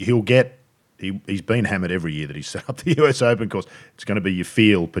 He's been hammered every year that he's set up the US Open course. It's going to be your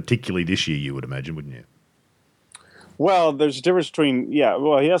feel, particularly this year, you would imagine, wouldn't you? Well, there's a difference between, he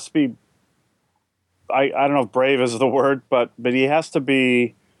has to be, I don't know if brave is the word, but he has to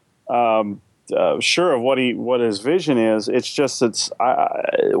be sure of what his vision is. It's just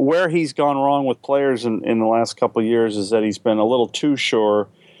where he's gone wrong with players in the last couple of years is that he's been a little too sure,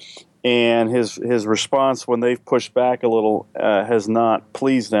 and his response when they've pushed back a little has not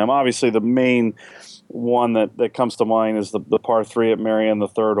pleased them. Obviously, the main one that comes to mind is the par 3 at Merion, the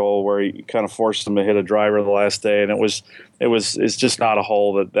third hole, where he kind of forced him to hit a driver the last day, and it's just not a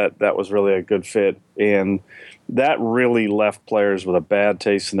hole that was really a good fit, and that really left players with a bad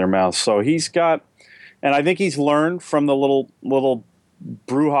taste in their mouth. So he's got, and I think he's learned from the little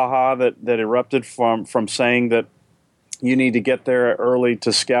brouhaha that erupted from saying that you need to get there early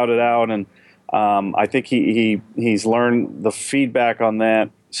to scout it out, and I think he's learned the feedback on that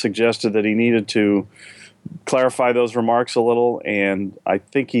suggested that he needed to clarify those remarks a little, and I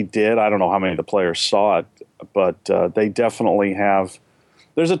think he did. I don't know how many of the players saw it, but they definitely have.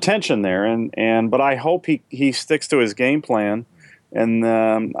 There's a tension there, but I hope he sticks to his game plan, and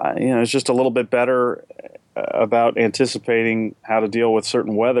it's just a little bit better about anticipating how to deal with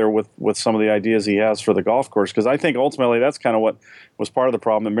certain weather with some of the ideas he has for the golf course, because I think ultimately that's kind of what was part of the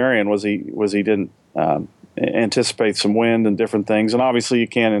problem at Merion was he didn't anticipate some wind and different things, and obviously you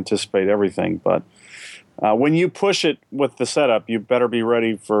can't anticipate everything, but when you push it with the setup, you better be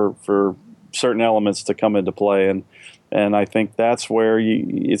ready for certain elements to come into play, and I think that's where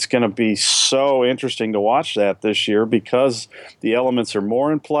it's going to be so interesting to watch that this year, because the elements are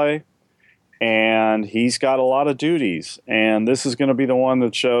more in play, and he's got a lot of duties, and this is going to be the one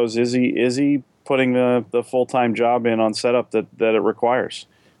that shows is he putting the full-time job in on setup that it requires.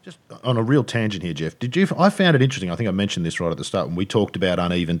 Just on a real tangent here, Jeff, I found it interesting. I think I mentioned this right at the start when we talked about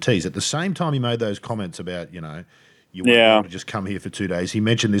uneven tees. At the same time he made those comments about, you won't be able to just come here for 2 days, he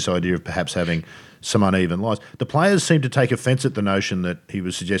mentioned this idea of perhaps having some uneven lies. The players seemed to take offence at the notion that he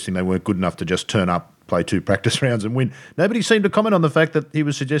was suggesting they weren't good enough to just turn up, play 2 practice rounds and win. Nobody seemed to comment on the fact that he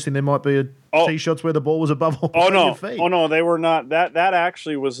was suggesting there might be tee shots where the ball was above your feet. Oh, no, they were not. That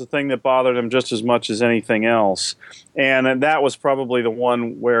actually was the thing that bothered him just as much as anything else. And that was probably the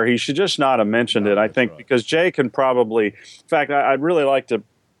one where he should just not have mentioned it, I think, right. Because Jay can probably – in fact, I'd really like to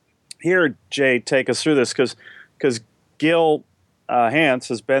hear Jay take us through this because Gil Hanse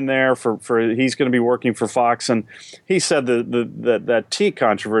has been there for he's going to be working for Fox, and he said that tee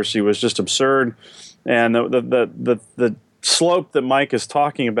controversy was just absurd, and the slope that Mike is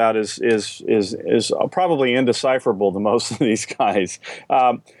talking about is probably indecipherable to most of these guys.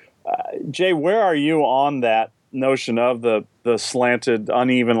 Jay, where are you on that notion of the slanted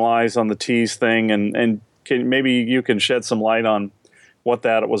uneven lies on the tees thing, and maybe you can shed some light on what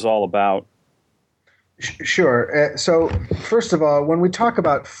that was all about? Sure. So, first of all, when we talk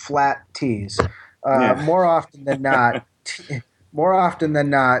about flat tees, more often than not, more often than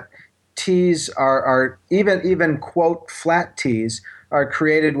not, tees are even quote flat tees are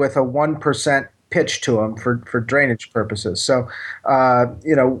created with a 1% pitch to them for drainage purposes. So,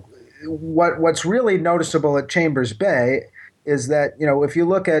 what's really noticeable at Chambers Bay is that, if you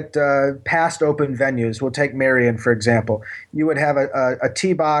look at past open venues, we'll take Marion, for example, you would have a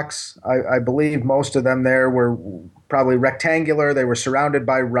tee box. I believe most of them there were probably rectangular. They were surrounded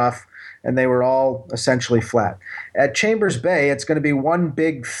by rough, and they were all essentially flat. At Chambers Bay, it's going to be one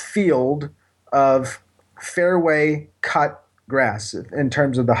big field of fairway cut grass in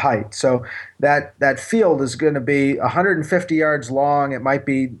terms of the height. So that field is going to be 150 yards long. It might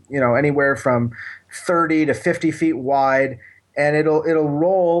be, anywhere from 30 to 50 feet wide, and it'll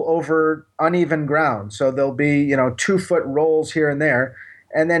roll over uneven ground. So there'll be 2-foot rolls here and there,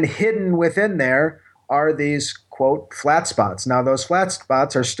 and then hidden within there are these quote flat spots. Now those flat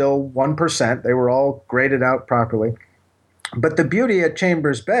spots are still 1%. They were all graded out properly. But the beauty at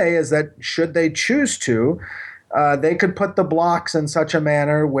Chambers Bay is that should they choose to, they could put the blocks in such a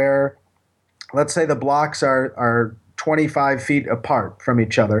manner where, let's say the blocks are 25 feet apart from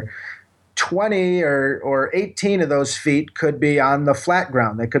each other. 20 or 18 of those feet could be on the flat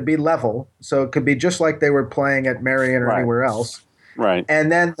ground. They could be level. So it could be just like they were playing at Marion or anywhere else. Right.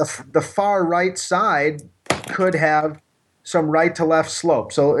 And then the far right side could have some right to left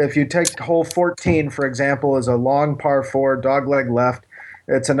slope. So if you take hole 14, for example, is a long par 4, dogleg left.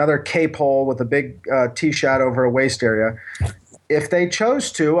 It's another cape hole with a big tee shot over a waist area. If they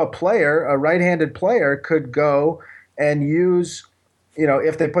chose to, a right-handed player could go and use,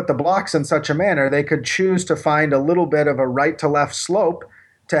 if they put the blocks in such a manner, they could choose to find a little bit of a right to left slope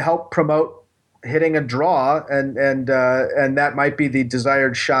to help promote hitting a draw, and that might be the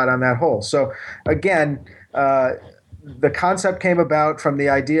desired shot on that hole. So again, the concept came about from the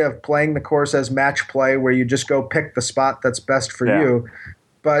idea of playing the course as match play, where you just go pick the spot that's best for you.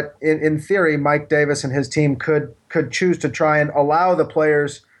 But in theory, Mike Davis and his team could choose to try and allow the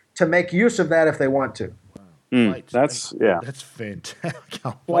players to make use of that if they want to. That's fantastic. I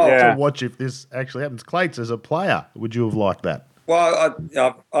can't wait to watch if this actually happens. Clates, as a player, would you have liked that? Well,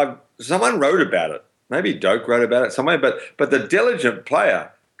 someone wrote about it. Maybe Doak wrote about it somewhere. But the diligent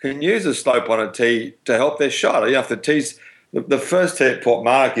player can use a slope on a tee to help their shot. If the tees, the first tee at Port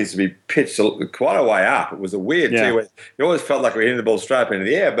Mark used to be pitched quite a way up. It was a weird tee where you always felt like we were hitting the ball straight up into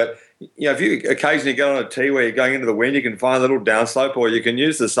the air. But if you occasionally get on a tee where you're going into the wind, you can find a little downslope, or you can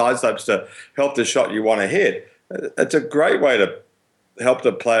use the side slopes to help the shot you want to hit. It's a great way to help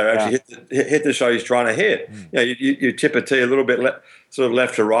the player actually hit the shot he's trying to hit. You tip a tee a little bit sort of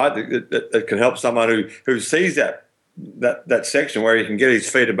left to right. That can help someone who sees that section where he can get his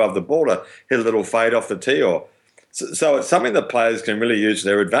feet above the ball to hit a little fade off the tee. So it's something that players can really use to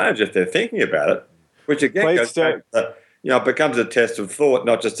their advantage if they're thinking about it, which again goes back to, it becomes a test of thought,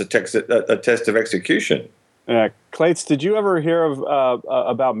 not just a test of execution. Clates, did you ever hear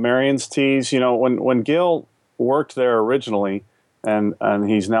about Marion's tees? When Gil worked there originally, and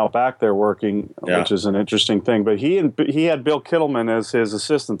he's now back there working, which is an interesting thing. But he had Bill Kittleman as his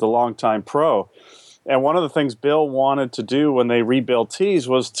assistant, the longtime pro. And one of the things Bill wanted to do when they rebuilt tees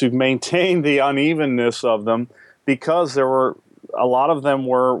was to maintain the unevenness of them, because there were a lot of them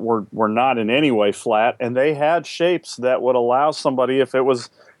were not in any way flat, and they had shapes that would allow somebody, if it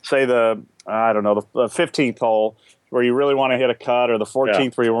was, say, the 15th hole where you really want to hit a cut, or the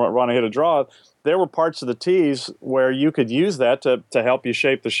 14th where you want to hit a draw, there were parts of the tees where you could use that to help you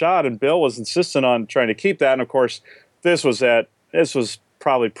shape the shot, and Bill was insistent on trying to keep that. And of course, this was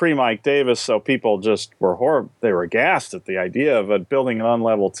probably pre-Mike Davis, so people just were they were aghast at the idea of building an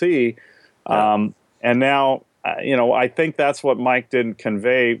unlevel tee. And now, I think that's what Mike didn't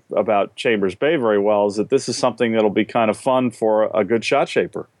convey about Chambers Bay very well, is that this is something that'll be kind of fun for a good shot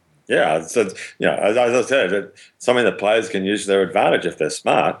shaper. Yeah, so as I said, it's something that players can use to their advantage if they're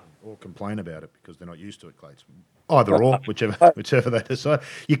smart. Or complain about it because they're not used to it, Clates. Either or, whichever they decide.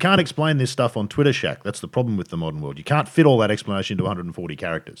 You can't explain this stuff on Twitter, Shaq. That's the problem with the modern world. You can't fit all that explanation into 140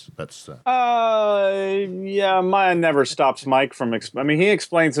 characters. That's mine never stops Mike from. He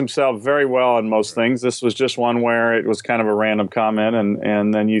explains himself very well on most things. This was just one where it was kind of a random comment,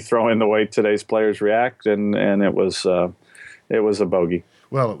 and then you throw in the way today's players react, and it was a bogey.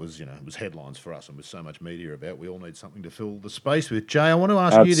 Well, it was headlines for us, and with so much media about, we all need something to fill the space with. Jay, I want to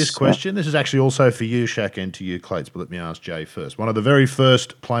ask you this question. This is actually also for you, Shaq, and to you, Clates, but let me ask Jay first. One of the very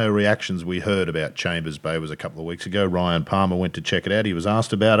first player reactions we heard about Chambers Bay was a couple of weeks ago. Ryan Palmer went to check it out. He was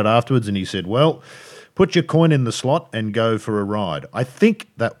asked about it afterwards, and he said, well, put your coin in the slot and go for a ride. I think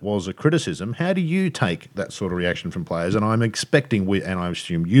that was a criticism. How do you take that sort of reaction from players? And I'm expecting, and I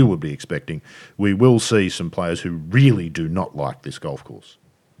assume you would be expecting, we will see some players who really do not like this golf course.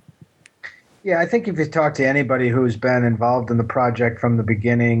 Yeah, I think if you talk to anybody who's been involved in the project from the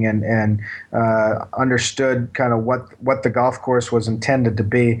beginning and understood kind of what the golf course was intended to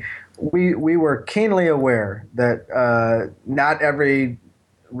be, we were keenly aware that not every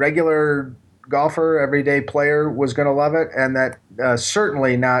regular golfer, everyday player was going to love it, and that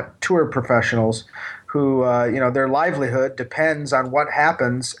certainly not tour professionals who their livelihood depends on what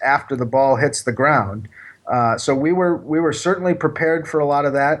happens after the ball hits the ground. So we were certainly prepared for a lot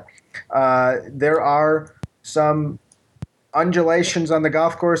of that. There are some undulations on the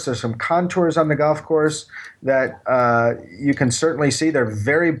golf course. There's some contours on the golf course that you can certainly see. They're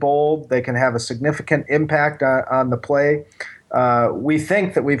very bold. They can have a significant impact on the play. We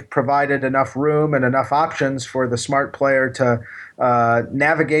think that we've provided enough room and enough options for the smart player to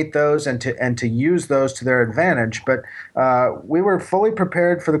navigate those and to use those to their advantage. But we were fully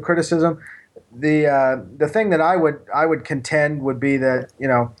prepared for the criticism. The thing that I would contend would be that,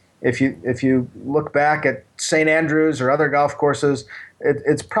 if you look back at St. Andrews or other golf courses,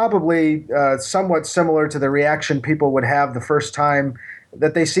 it's probably somewhat similar to the reaction people would have the first time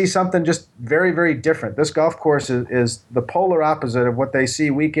that they see something just very, very different. This golf course is the polar opposite of what they see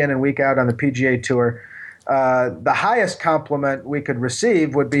week in and week out on the PGA Tour. The highest compliment we could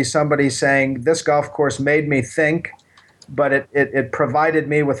receive would be somebody saying, this golf course made me think, but it provided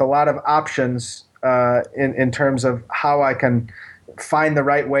me with a lot of options in terms of how I can find the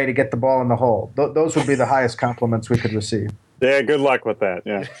right way to get the ball in the hole. Those would be the highest compliments we could receive. Yeah, good luck with that.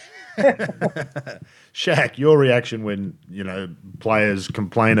 Yeah. Shaq, your reaction when players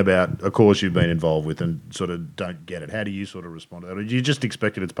complain about a course you've been involved with and sort of don't get it. How do you sort of respond to that? Or do you just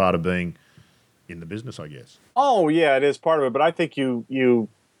expect it as part of being in the business, I guess? Oh yeah, it is part of it. But I think you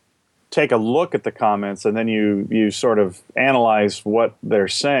take a look at the comments and then you sort of analyze what they're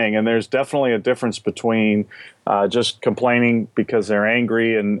saying. And there's definitely a difference between just complaining because they're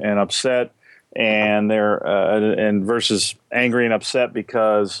angry and upset, and and versus angry and upset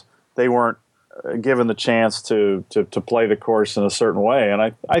because they weren't given the chance to play the course in a certain way.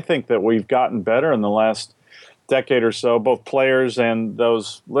 And I think that we've gotten better in the last decade or so, both players and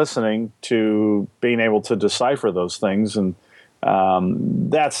those listening, to being able to decipher those things. And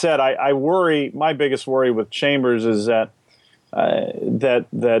that said, I worry. My biggest worry with Chambers is that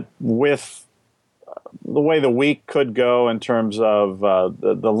with the way the week could go in terms of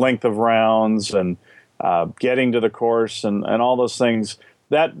the length of rounds and getting to the course and all those things,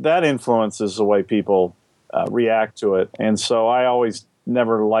 that influences the way people react to it. And so I always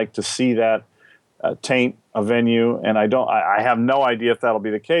never like to see that taint a venue. And I have no idea if that'll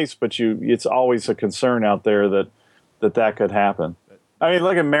be the case, but it's always a concern out there that could happen. I mean,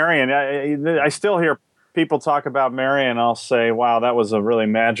 look at Merion. I still hear people talk about Merion. I'll say, wow, that was a really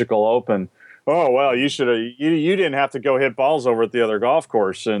magical Open. Oh, well, you didn't have to go hit balls over at the other golf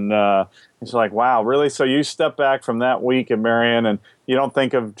course. And it's like, wow, really? So you step back from that week at Merion and you don't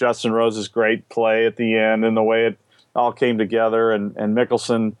think of Justin Rose's great play at the end and the way it all came together, and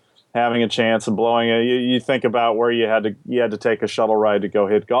Mickelson having a chance and blowing it. You think about where you had to take a shuttle ride to go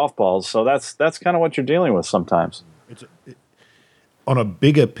hit golf balls. So that's kind of what you're dealing with sometimes. On a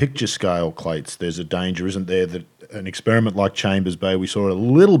bigger picture scale, Clates, there's a danger, isn't there, that an experiment like Chambers Bay, we saw it a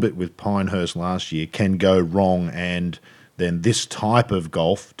little bit with Pinehurst last year, can go wrong, and then this type of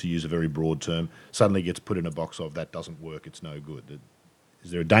golf, to use a very broad term, suddenly gets put in a box of that doesn't work, it's no good.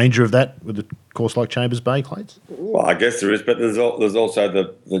 Is there a danger of that with a course like Chambers Bay, Clates? Well, I guess there is, but there's also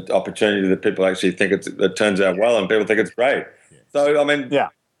the opportunity that people actually think it turns out well and people think it's great. Yeah. So, I mean... Yeah.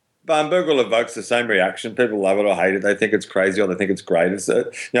 Barnbougle evokes the same reaction. People love it or hate it. They think it's crazy or they think it's great. It's,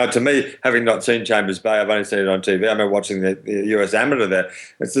 to me, having not seen Chambers Bay, I've only seen it on TV. I remember watching the US Amateur there.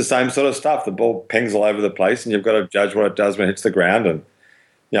 It's the same sort of stuff. The ball pings all over the place, and you've got to judge what it does when it hits the ground. And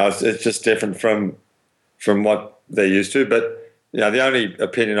it's just different from what they're used to. But the only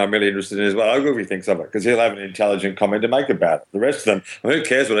opinion I'm really interested in is what Ogilvy thinks of it, because he'll have an intelligent comment to make about it. The rest of them, who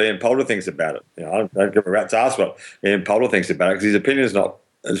cares what Ian Poulter thinks about it? I don't give a rat's ass what Ian Poulter thinks about it, because his opinion is not,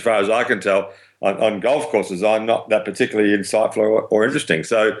 as far as I can tell, on golf courses, I'm not that particularly insightful or interesting.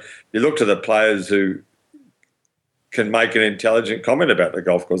 So you look to the players who can make an intelligent comment about the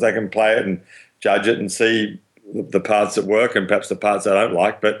golf course. They can play it and judge it and see the parts that work and perhaps the parts they don't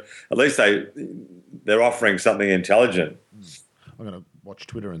like, but at least they're offering something intelligent. I'm going to watch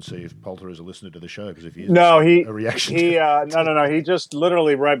Twitter and see if Poulter is a listener to the show, because if he is, a reaction. No. He just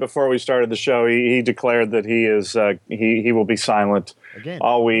literally right before we started the show, he declared that he will be silent again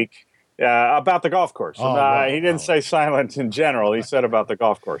all week. about the golf course. Oh, right. He didn't say silent in general. He said about the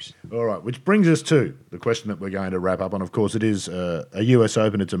golf course. All right, which brings us to the question that we're going to wrap up on. Of course, it is a US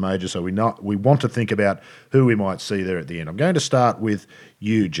Open. It's a major, so we want to think about who we might see there at the end. I'm going to start with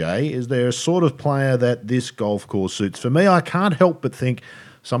you, Jay. Is there a sort of player that this golf course suits? For me, I can't help but think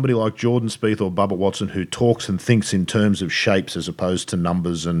somebody like Jordan Spieth or Bubba Watson, who talks and thinks in terms of shapes as opposed to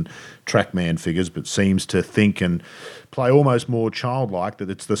numbers and TrackMan figures, but seems to think and play almost more childlike,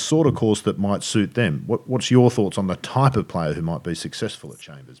 that it's the sort of course that might suit them. What's your thoughts on the type of player who might be successful at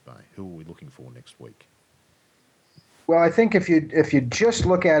Chambers Bay? Who are we looking for next week? Well, I think if you just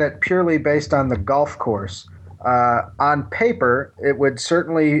look at it purely based on the golf course, on paper, it would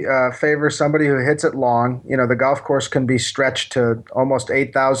certainly favor somebody who hits it long. You know, the golf course can be stretched to almost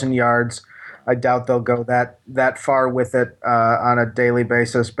 8,000 yards. I doubt they'll go that far with it on a daily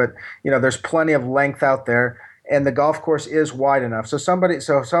basis, but you know, there's plenty of length out there, and the golf course is wide enough. So somebody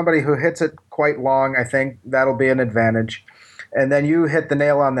who hits it quite long, I think that'll be an advantage. And then you hit the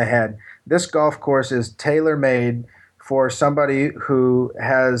nail on the head. This golf course is tailor-made for somebody who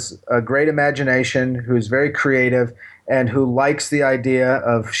has a great imagination, who's very creative, and who likes the idea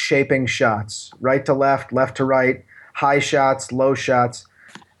of shaping shots, right to left to right, high shots, low shots.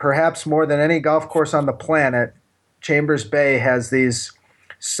 Perhaps more than any golf course on the planet, Chambers Bay has these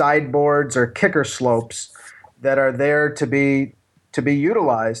sideboards or kicker slopes that are there to be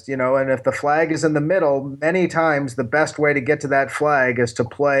utilized, you know, and if the flag is in the middle, many times the best way to get to that flag is to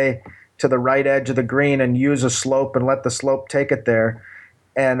play to the right edge of the green and use a slope and let the slope take it there.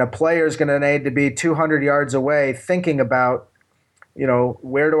 And a player is going to need to be 200 yards away thinking about, you know,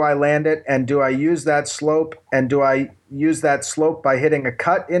 where do I land it, and do I use that slope, and do I use that slope by hitting a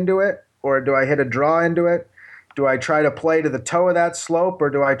cut into it, or do I hit a draw into it? Do I try to play to the toe of that slope,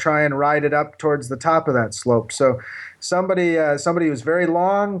 or do I try and ride it up towards the top of that slope? So somebody who's very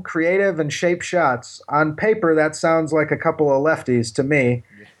long, creative, and shape shots. On paper, that sounds like a couple of lefties to me.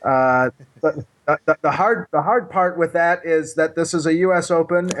 The hard part with that is that this is a U.S.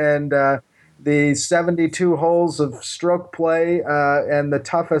 Open, and the 72 holes of stroke play and the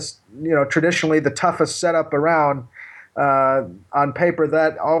toughest, you know, traditionally the toughest setup around. On paper,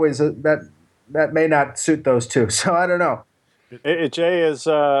 that may not suit those two. So I don't know. Jay,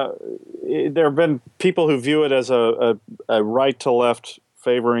 there have been people who view it as a right to left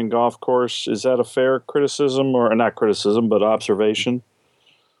favoring golf course. Is that a fair criticism, or not criticism, but observation?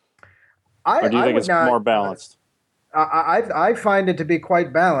 Or do you think it's more balanced? I find it to be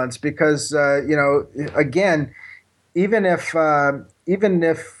quite balanced because, you know, again, even if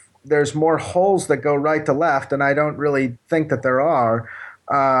there's more holes that go right to left, and I don't really think that there are,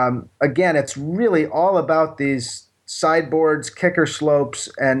 again, it's really all about these sideboards, kicker slopes,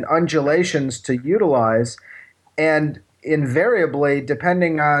 and undulations to utilize. And invariably,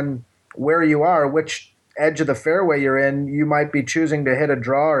 depending on where you are, which edge of the fairway you're in, you might be choosing to hit a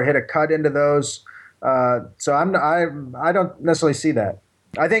draw or hit a cut into those. So I don't necessarily see that.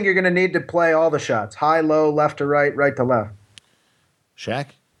 I think you're going to need to play all the shots: high, low, left to right, right to left. Shaq,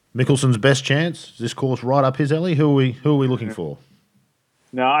 Mickelson's best chance. Is this course right up his alley? Who are we looking for?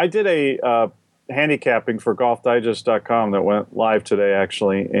 Now, I did a handicapping for GolfDigest.com that went live today,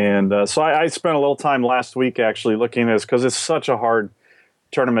 actually, and so I spent a little time last week actually looking at this because it's such a hard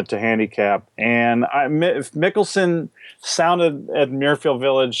tournament to handicap. And Mickelson sounded at Muirfield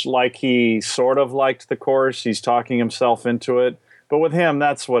Village like he sort of liked the course. He's talking himself into it. But with him,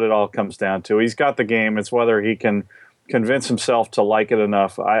 that's what it all comes down to. He's got the game. It's whether he can convince himself to like it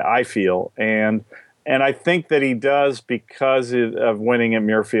enough, I feel. And I think that he does because of winning at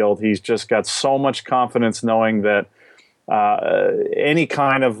Muirfield. He's just got so much confidence knowing that any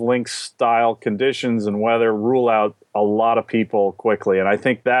kind of links-style conditions and weather rule out a lot of people quickly. And I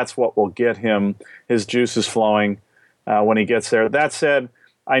think that's what will get him his juices flowing when he gets there. That said,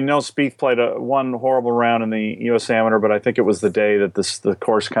 I know Spieth played one horrible round in the U.S. Amateur, but I think it was the day that the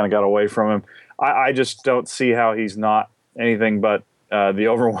course kind of got away from him. I just don't see how he's not anything but the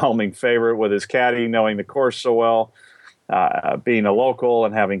overwhelming favorite with his caddy, knowing the course so well, being a local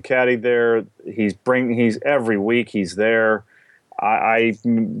and having caddied there. He's every week he's there. I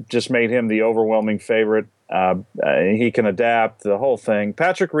just made him the overwhelming favorite. He can adapt the whole thing.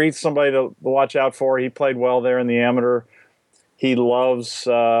 Patrick Reed's somebody to watch out for. He played well there in the Amateur. He loves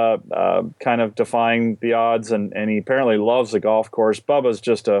kind of defying the odds, and he apparently loves the golf course. Bubba's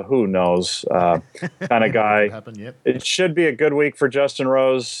just a who knows kind of guy. Yep. It should be a good week for Justin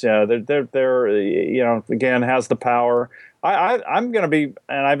Rose. They're you know, again, has the power. I'm going to be,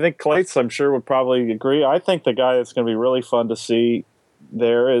 and I think Clates, I'm sure, would probably agree. I think the guy that's going to be really fun to see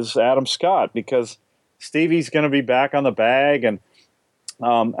there is Adam Scott, because Stevie's going to be back on the bag, and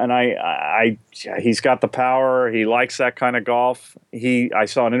And he's got the power. He likes that kind of golf. I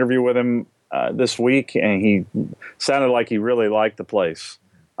saw an interview with him this week, and he sounded like he really liked the place.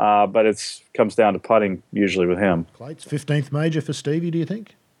 But it comes down to putting usually with him. Clates, 15th major for Stevie, do you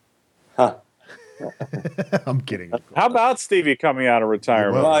think? Huh. I'm kidding. How about Stevie coming out of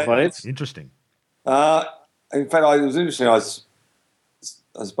retirement? Well, Clates? Interesting. In fact, it was interesting. I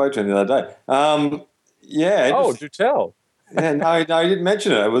spoke to him the other day. Do tell. Yeah, no, he didn't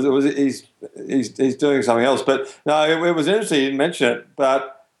mention it. It was he's doing something else. But no, it was interesting. He didn't mention it.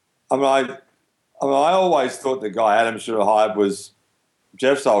 But I always thought the guy Adam should have hired was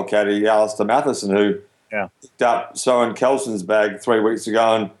Jeff's old caddy, Alistair Matheson, who picked up Soren Kelson's bag 3 weeks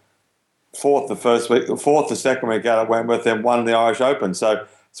ago and fourth the second week out at Wentworth, then won the Irish Open. So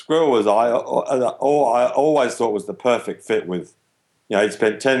Squirrel I always thought was the perfect fit with. He'd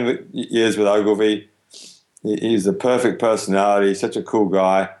spent 10 years with Ogilvy. He's the perfect personality, such a cool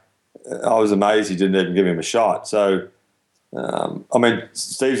guy. I was amazed he didn't even give him a shot. So,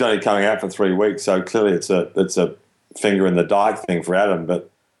 Steve's only coming out for 3 weeks, so clearly it's a finger in the dike thing for Adam. But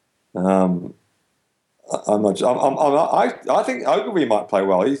I think Ogilvy might play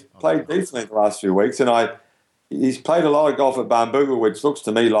well. He's played decently the last few weeks, and he's played a lot of golf at Barnbougle, which looks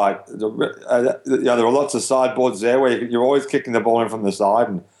to me like there are lots of sideboards there where you're always kicking the ball in from the side,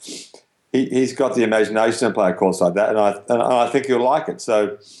 and he's got the imagination to play a course like that, and I think he'll like it.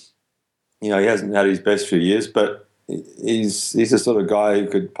 So, he hasn't had his best few years, but he's the sort of guy who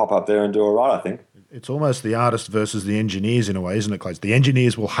could pop up there and do all right, I think. It's almost the artist versus the engineers in a way, isn't it, Clay? The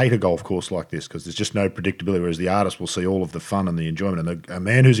engineers will hate a golf course like this because there's just no predictability, whereas the artist will see all of the fun and the enjoyment. And a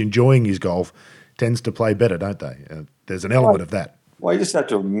man who's enjoying his golf tends to play better, don't they? There's an element of that. Well, you just have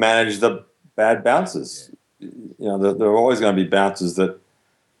to manage the bad bounces. There are always going to be bounces that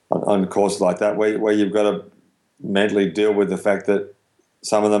on a course like that where you've got to mentally deal with the fact that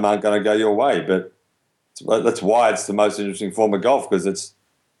some of them aren't going to go your way. But that's why it's the most interesting form of golf, because the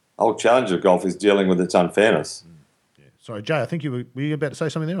whole challenge of golf is dealing with its unfairness. Yeah. Sorry, Jay, I think were you about to say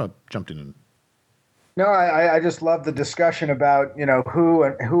something there? I jumped in and... No, I just love the discussion about who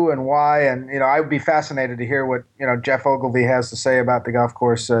and why, and I would be fascinated to hear what Jeff Ogilvy has to say about the golf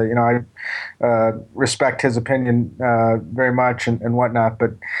course. I respect his opinion very much and whatnot,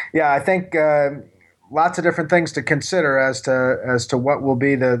 but yeah, I think lots of different things to consider as to what will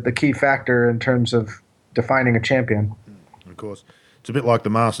be the key factor in terms of defining a champion. Of course, it's a bit like the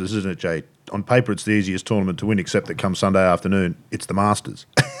Masters, isn't it, Jay? On paper, it's the easiest tournament to win, except that come Sunday afternoon, it's the Masters.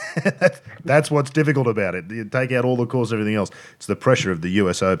 That's what's difficult about it. You take out all the course, everything else. It's the pressure of the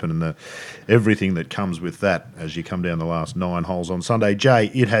US Open and everything that comes with that as you come down the last 9 holes on Sunday.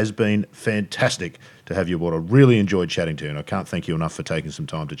 Jay, it has been fantastic to have you aboard. I really enjoyed chatting to you, and I can't thank you enough for taking some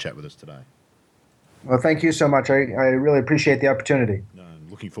time to chat with us today. Well, thank you so much. I really appreciate the opportunity.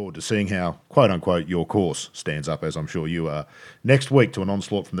 Looking forward to seeing how, quote-unquote, your course stands up, as I'm sure you are, next week to an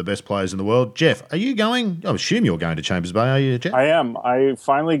onslaught from the best players in the world. Jeff, are you going? I assume you're going to Chambers Bay, are you, Jeff? I am. I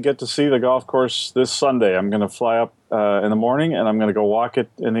finally get to see the golf course this Sunday. I'm going to fly up in the morning, and I'm going to go walk it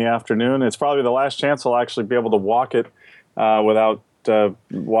in the afternoon. It's probably the last chance I'll actually be able to walk it without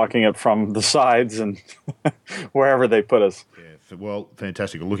walking it from the sides and wherever they put us. Well,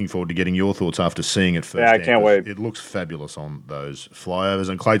 fantastic. We're looking forward to getting your thoughts after seeing it first. Yeah, I can't wait. It looks fabulous on those flyovers.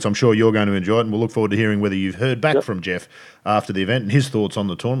 And Clates, I'm sure you're going to enjoy it, and we'll look forward to hearing whether you've heard back from Jeff after the event and his thoughts on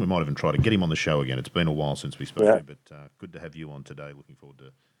the tournament. We might even try to get him on the show again. It's been a while since we spoke to him, but good to have you on today. Looking forward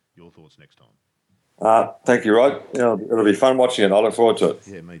to your thoughts next time. Thank you, Rod. It'll be fun watching it. I look forward to it.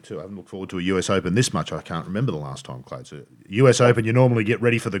 Yeah, me too. I haven't looked forward to a US Open this much. I can't remember the last time, Clates. US Open, you normally get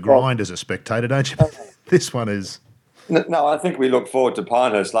ready for the grind as a spectator, don't you? This one is... No, I think we looked forward to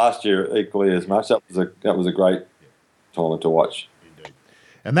Pinehurst last year equally as much. That was a great tournament to watch. Indeed.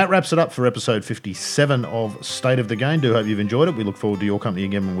 And that wraps it up for episode 57 of State of the Game. Do hope you've enjoyed it. We look forward to your company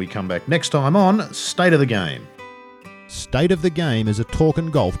again when we come back next time on State of the Game. State of the Game is a talk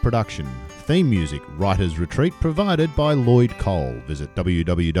and golf production. Theme music, Writer's Retreat, provided by Lloyd Cole. Visit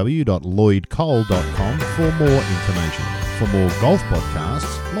www.lloydcole.com for more information. For more golf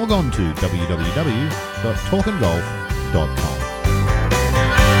podcasts, log on to www.talkandgolf.com.